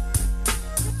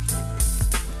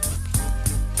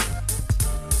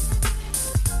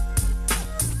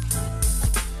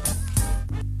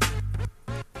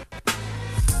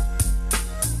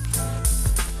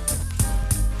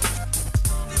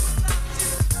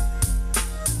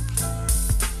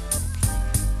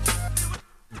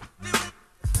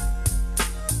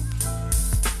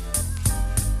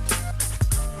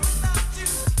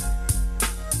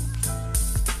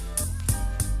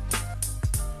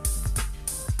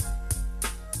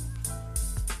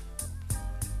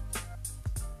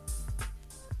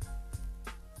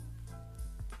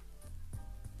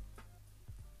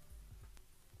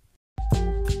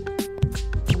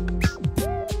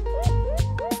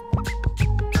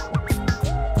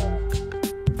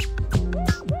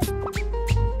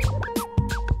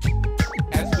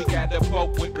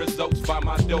 results by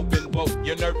my dope invoke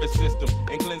your nervous system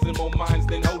and cleansing more minds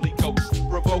than Holy Ghost.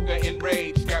 Provoker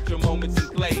enraged, capture moments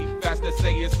and play. Faster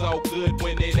say it's all good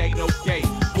when it ain't okay.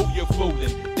 Who you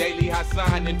fooling? Daily high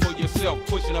signing for yourself.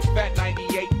 Pushing a fat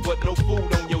 98, but no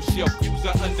food on your shelf. Use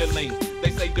an underling. They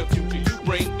say the future you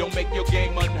bring. Don't make your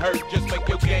game unheard, just make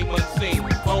your game unseen.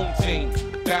 Home team,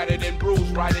 battered and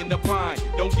bruised right in the pine.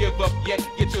 Don't give up yet,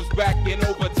 get yours back in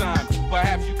overtime.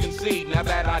 Perhaps you can see, now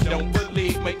that I don't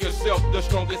believe. Make yourself the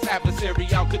strongest adversary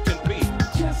out to compete.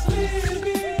 Just live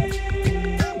it.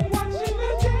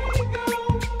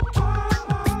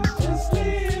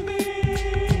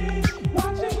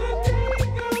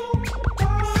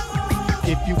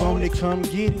 If you want it, come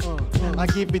get it. I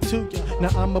give it to you. Now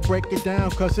I'ma break it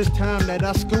down, cause it's time that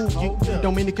I school you.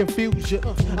 Don't mean to confuse you.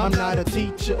 I'm not a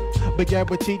teacher, but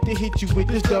guaranteed to hit you with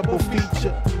this double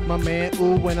feature. My man,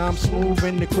 ooh, when I'm smooth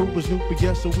and the crew was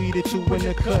nucleus, so we the two in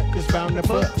the cut. It's bound to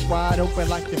bust wide open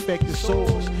like infected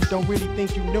sores. Don't really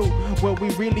think you knew what we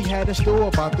really had in store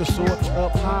about the sword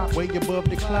up high, way above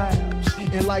the clouds.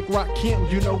 And like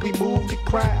Rakim, you know we move the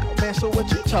crowd. Man, so what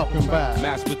you talking about?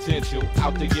 Mass potential,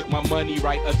 out to get my money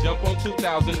right. A jump on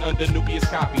 2000 under Nubius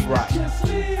copyright. Just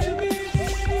live it.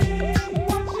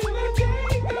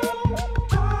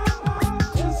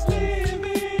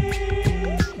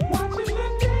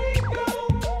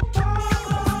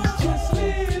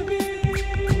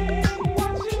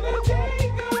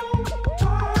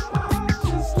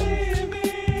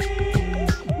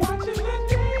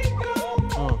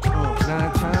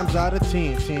 Out of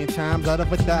 10 times out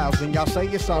of 1,000. Y'all say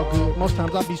it's all good. Most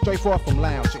times I be straight far from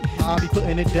lounging. I'll be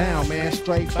putting it down, man,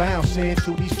 straight bouncing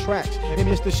to these tracks. And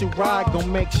Mr. Sherrad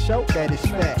gon' make sure that it's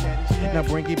fat. Now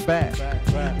bring it back,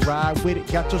 ride with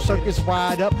it. Got your circus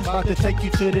wide up, about to take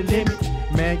you to the limit.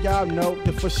 Man, y'all know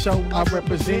that for sure I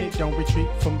represent it. Don't retreat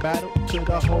from battle to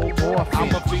the whole war.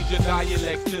 I'ma feed your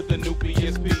dialect to the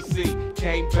nucleus PC.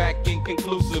 Came back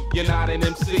inconclusive, you're not an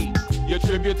MC. Your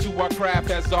tribute to our craft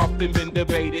has often been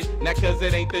debated. Not cause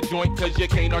it ain't the joint, cause you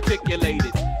can't articulate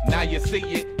it. Now you see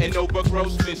it, and over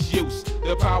gross misuse.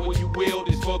 The power you wield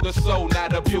is for the soul,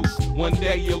 not abuse. One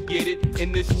day you'll get it,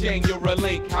 in this chain you're a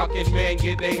link. How can man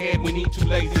get their head when he too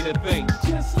lazy to think?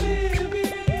 Just live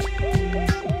it.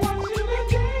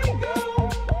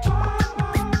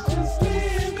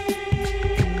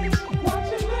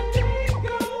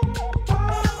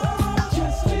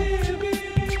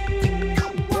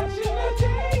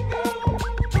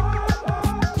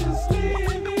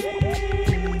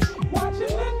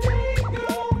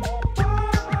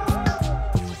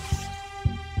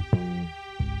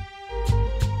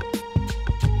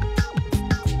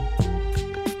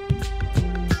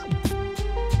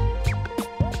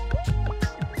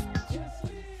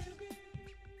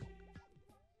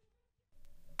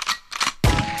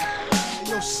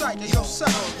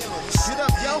 Get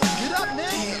up, yo. Get up,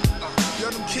 man.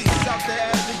 Yo, them kids out there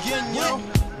at it again, yo.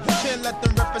 You can't let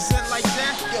them represent like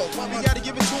that. Yo, we gotta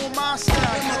give it to them my style.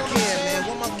 Where my gear, man?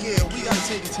 Where my gear? We gotta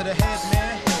take it to the head,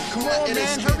 man. Come on,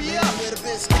 man. Hurry up. Yo,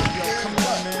 come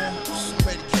on, man.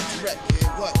 Ready to catch the wreck,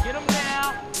 yeah. What? Get them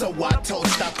now. So I told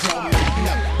stop crawling.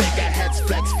 Bigger heads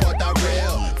flex for the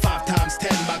real. 5 times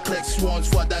 10, my click swarms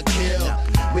for the kill.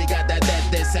 We got that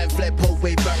this and flip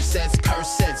away verses,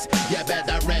 curses. You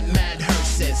better rent mad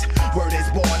hearses. Word is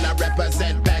born, I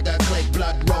represent bagger click.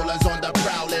 Blood rollers on the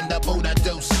prowl in the Buddha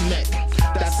do snick.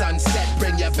 The sunset,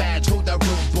 bring your badge, who the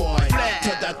rude boy?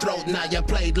 To the throat, now you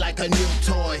played like a new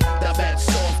toy. The bed's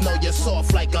soft, know you're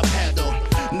soft like a pedal.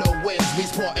 No wins, we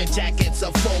sporting jackets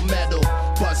of full metal.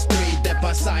 Bust 3, dip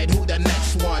aside, who the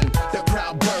next one? The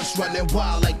crowd burst, running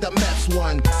wild like the Mets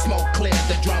one. Smoke cleared,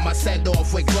 the drama set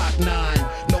off with Glock 9.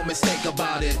 No mistake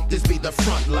about it, this be the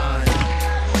front line.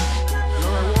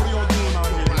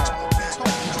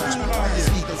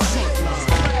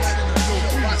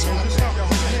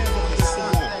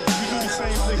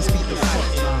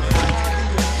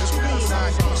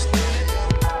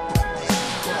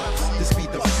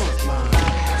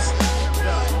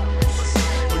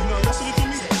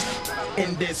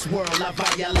 In this world I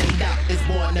violate out, is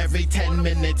born every 10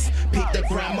 minutes. Peep the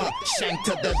grammar, shank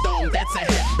to the dome, that's a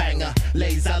headbanger.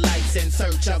 Laser lights in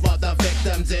search of other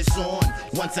victims, it's on.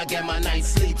 Once again my night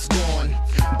sleep's gone.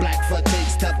 Black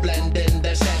fatigues to blend in,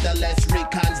 the shadowless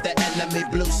recons the enemy.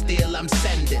 Blue steel I'm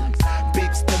sending.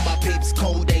 Beeps to my peeps,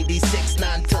 code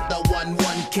 86-9 to the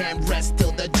 1-1. Can't rest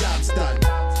till the job's done.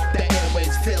 The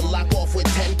airways fill, lock off with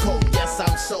 10 code. Yes,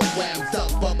 I'm so amped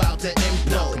up, about to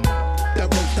implode. The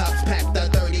rooftops packed, the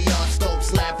 30-yard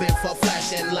scopes, lamping for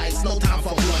flashing lights, no time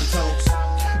for blunt tokes.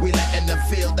 We letting them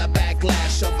feel the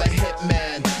backlash of a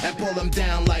hitman and pull them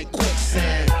down like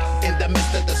quicksand. In the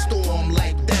midst of the storm,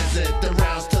 like desert, the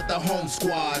rounds to the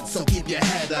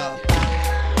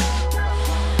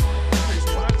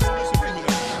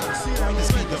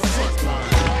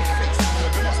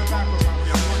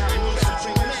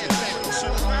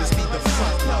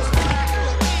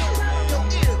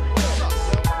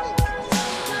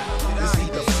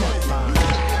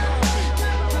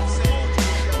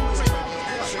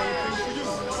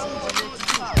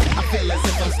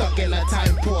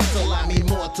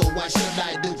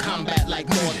combat like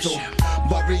mortal.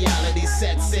 But reality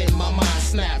sets in, my mind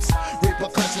snaps.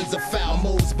 Repercussions of foul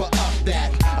moves, but up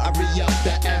that. I re-up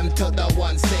the M to the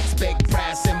 1-6. Big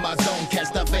brass in my zone,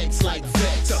 catch the vapes like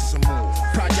Vicks.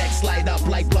 Projects light up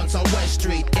like blunts on West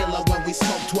Street. Illa when we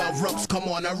smoke 12 rooks, come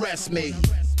on, arrest me.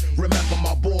 Remember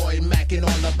my boy macking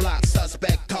on the block.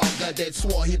 Suspect targeted,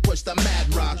 swore he pushed the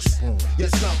mad rocks. Your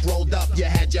snuff rolled up, you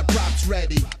had your props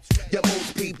ready. Your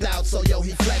moves peeped out, so yo,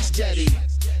 he flexed jetty.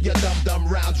 Your dumb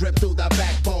rounds ripped through the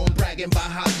backbone, bragging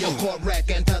about how you caught wreck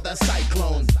into the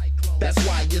Cyclone. That's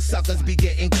why you suckers be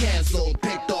getting canceled.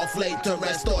 Picked off late to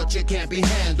rest, thought you can't be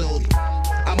handled.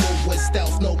 I move with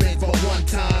stealth, no bid for one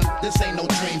time. This ain't no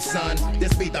dream, son,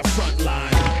 this be the front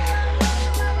line.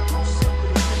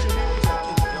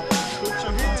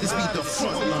 This be the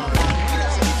front line.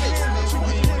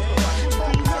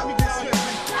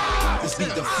 This be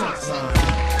the front line.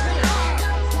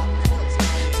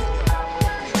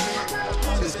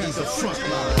 This be the front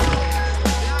line.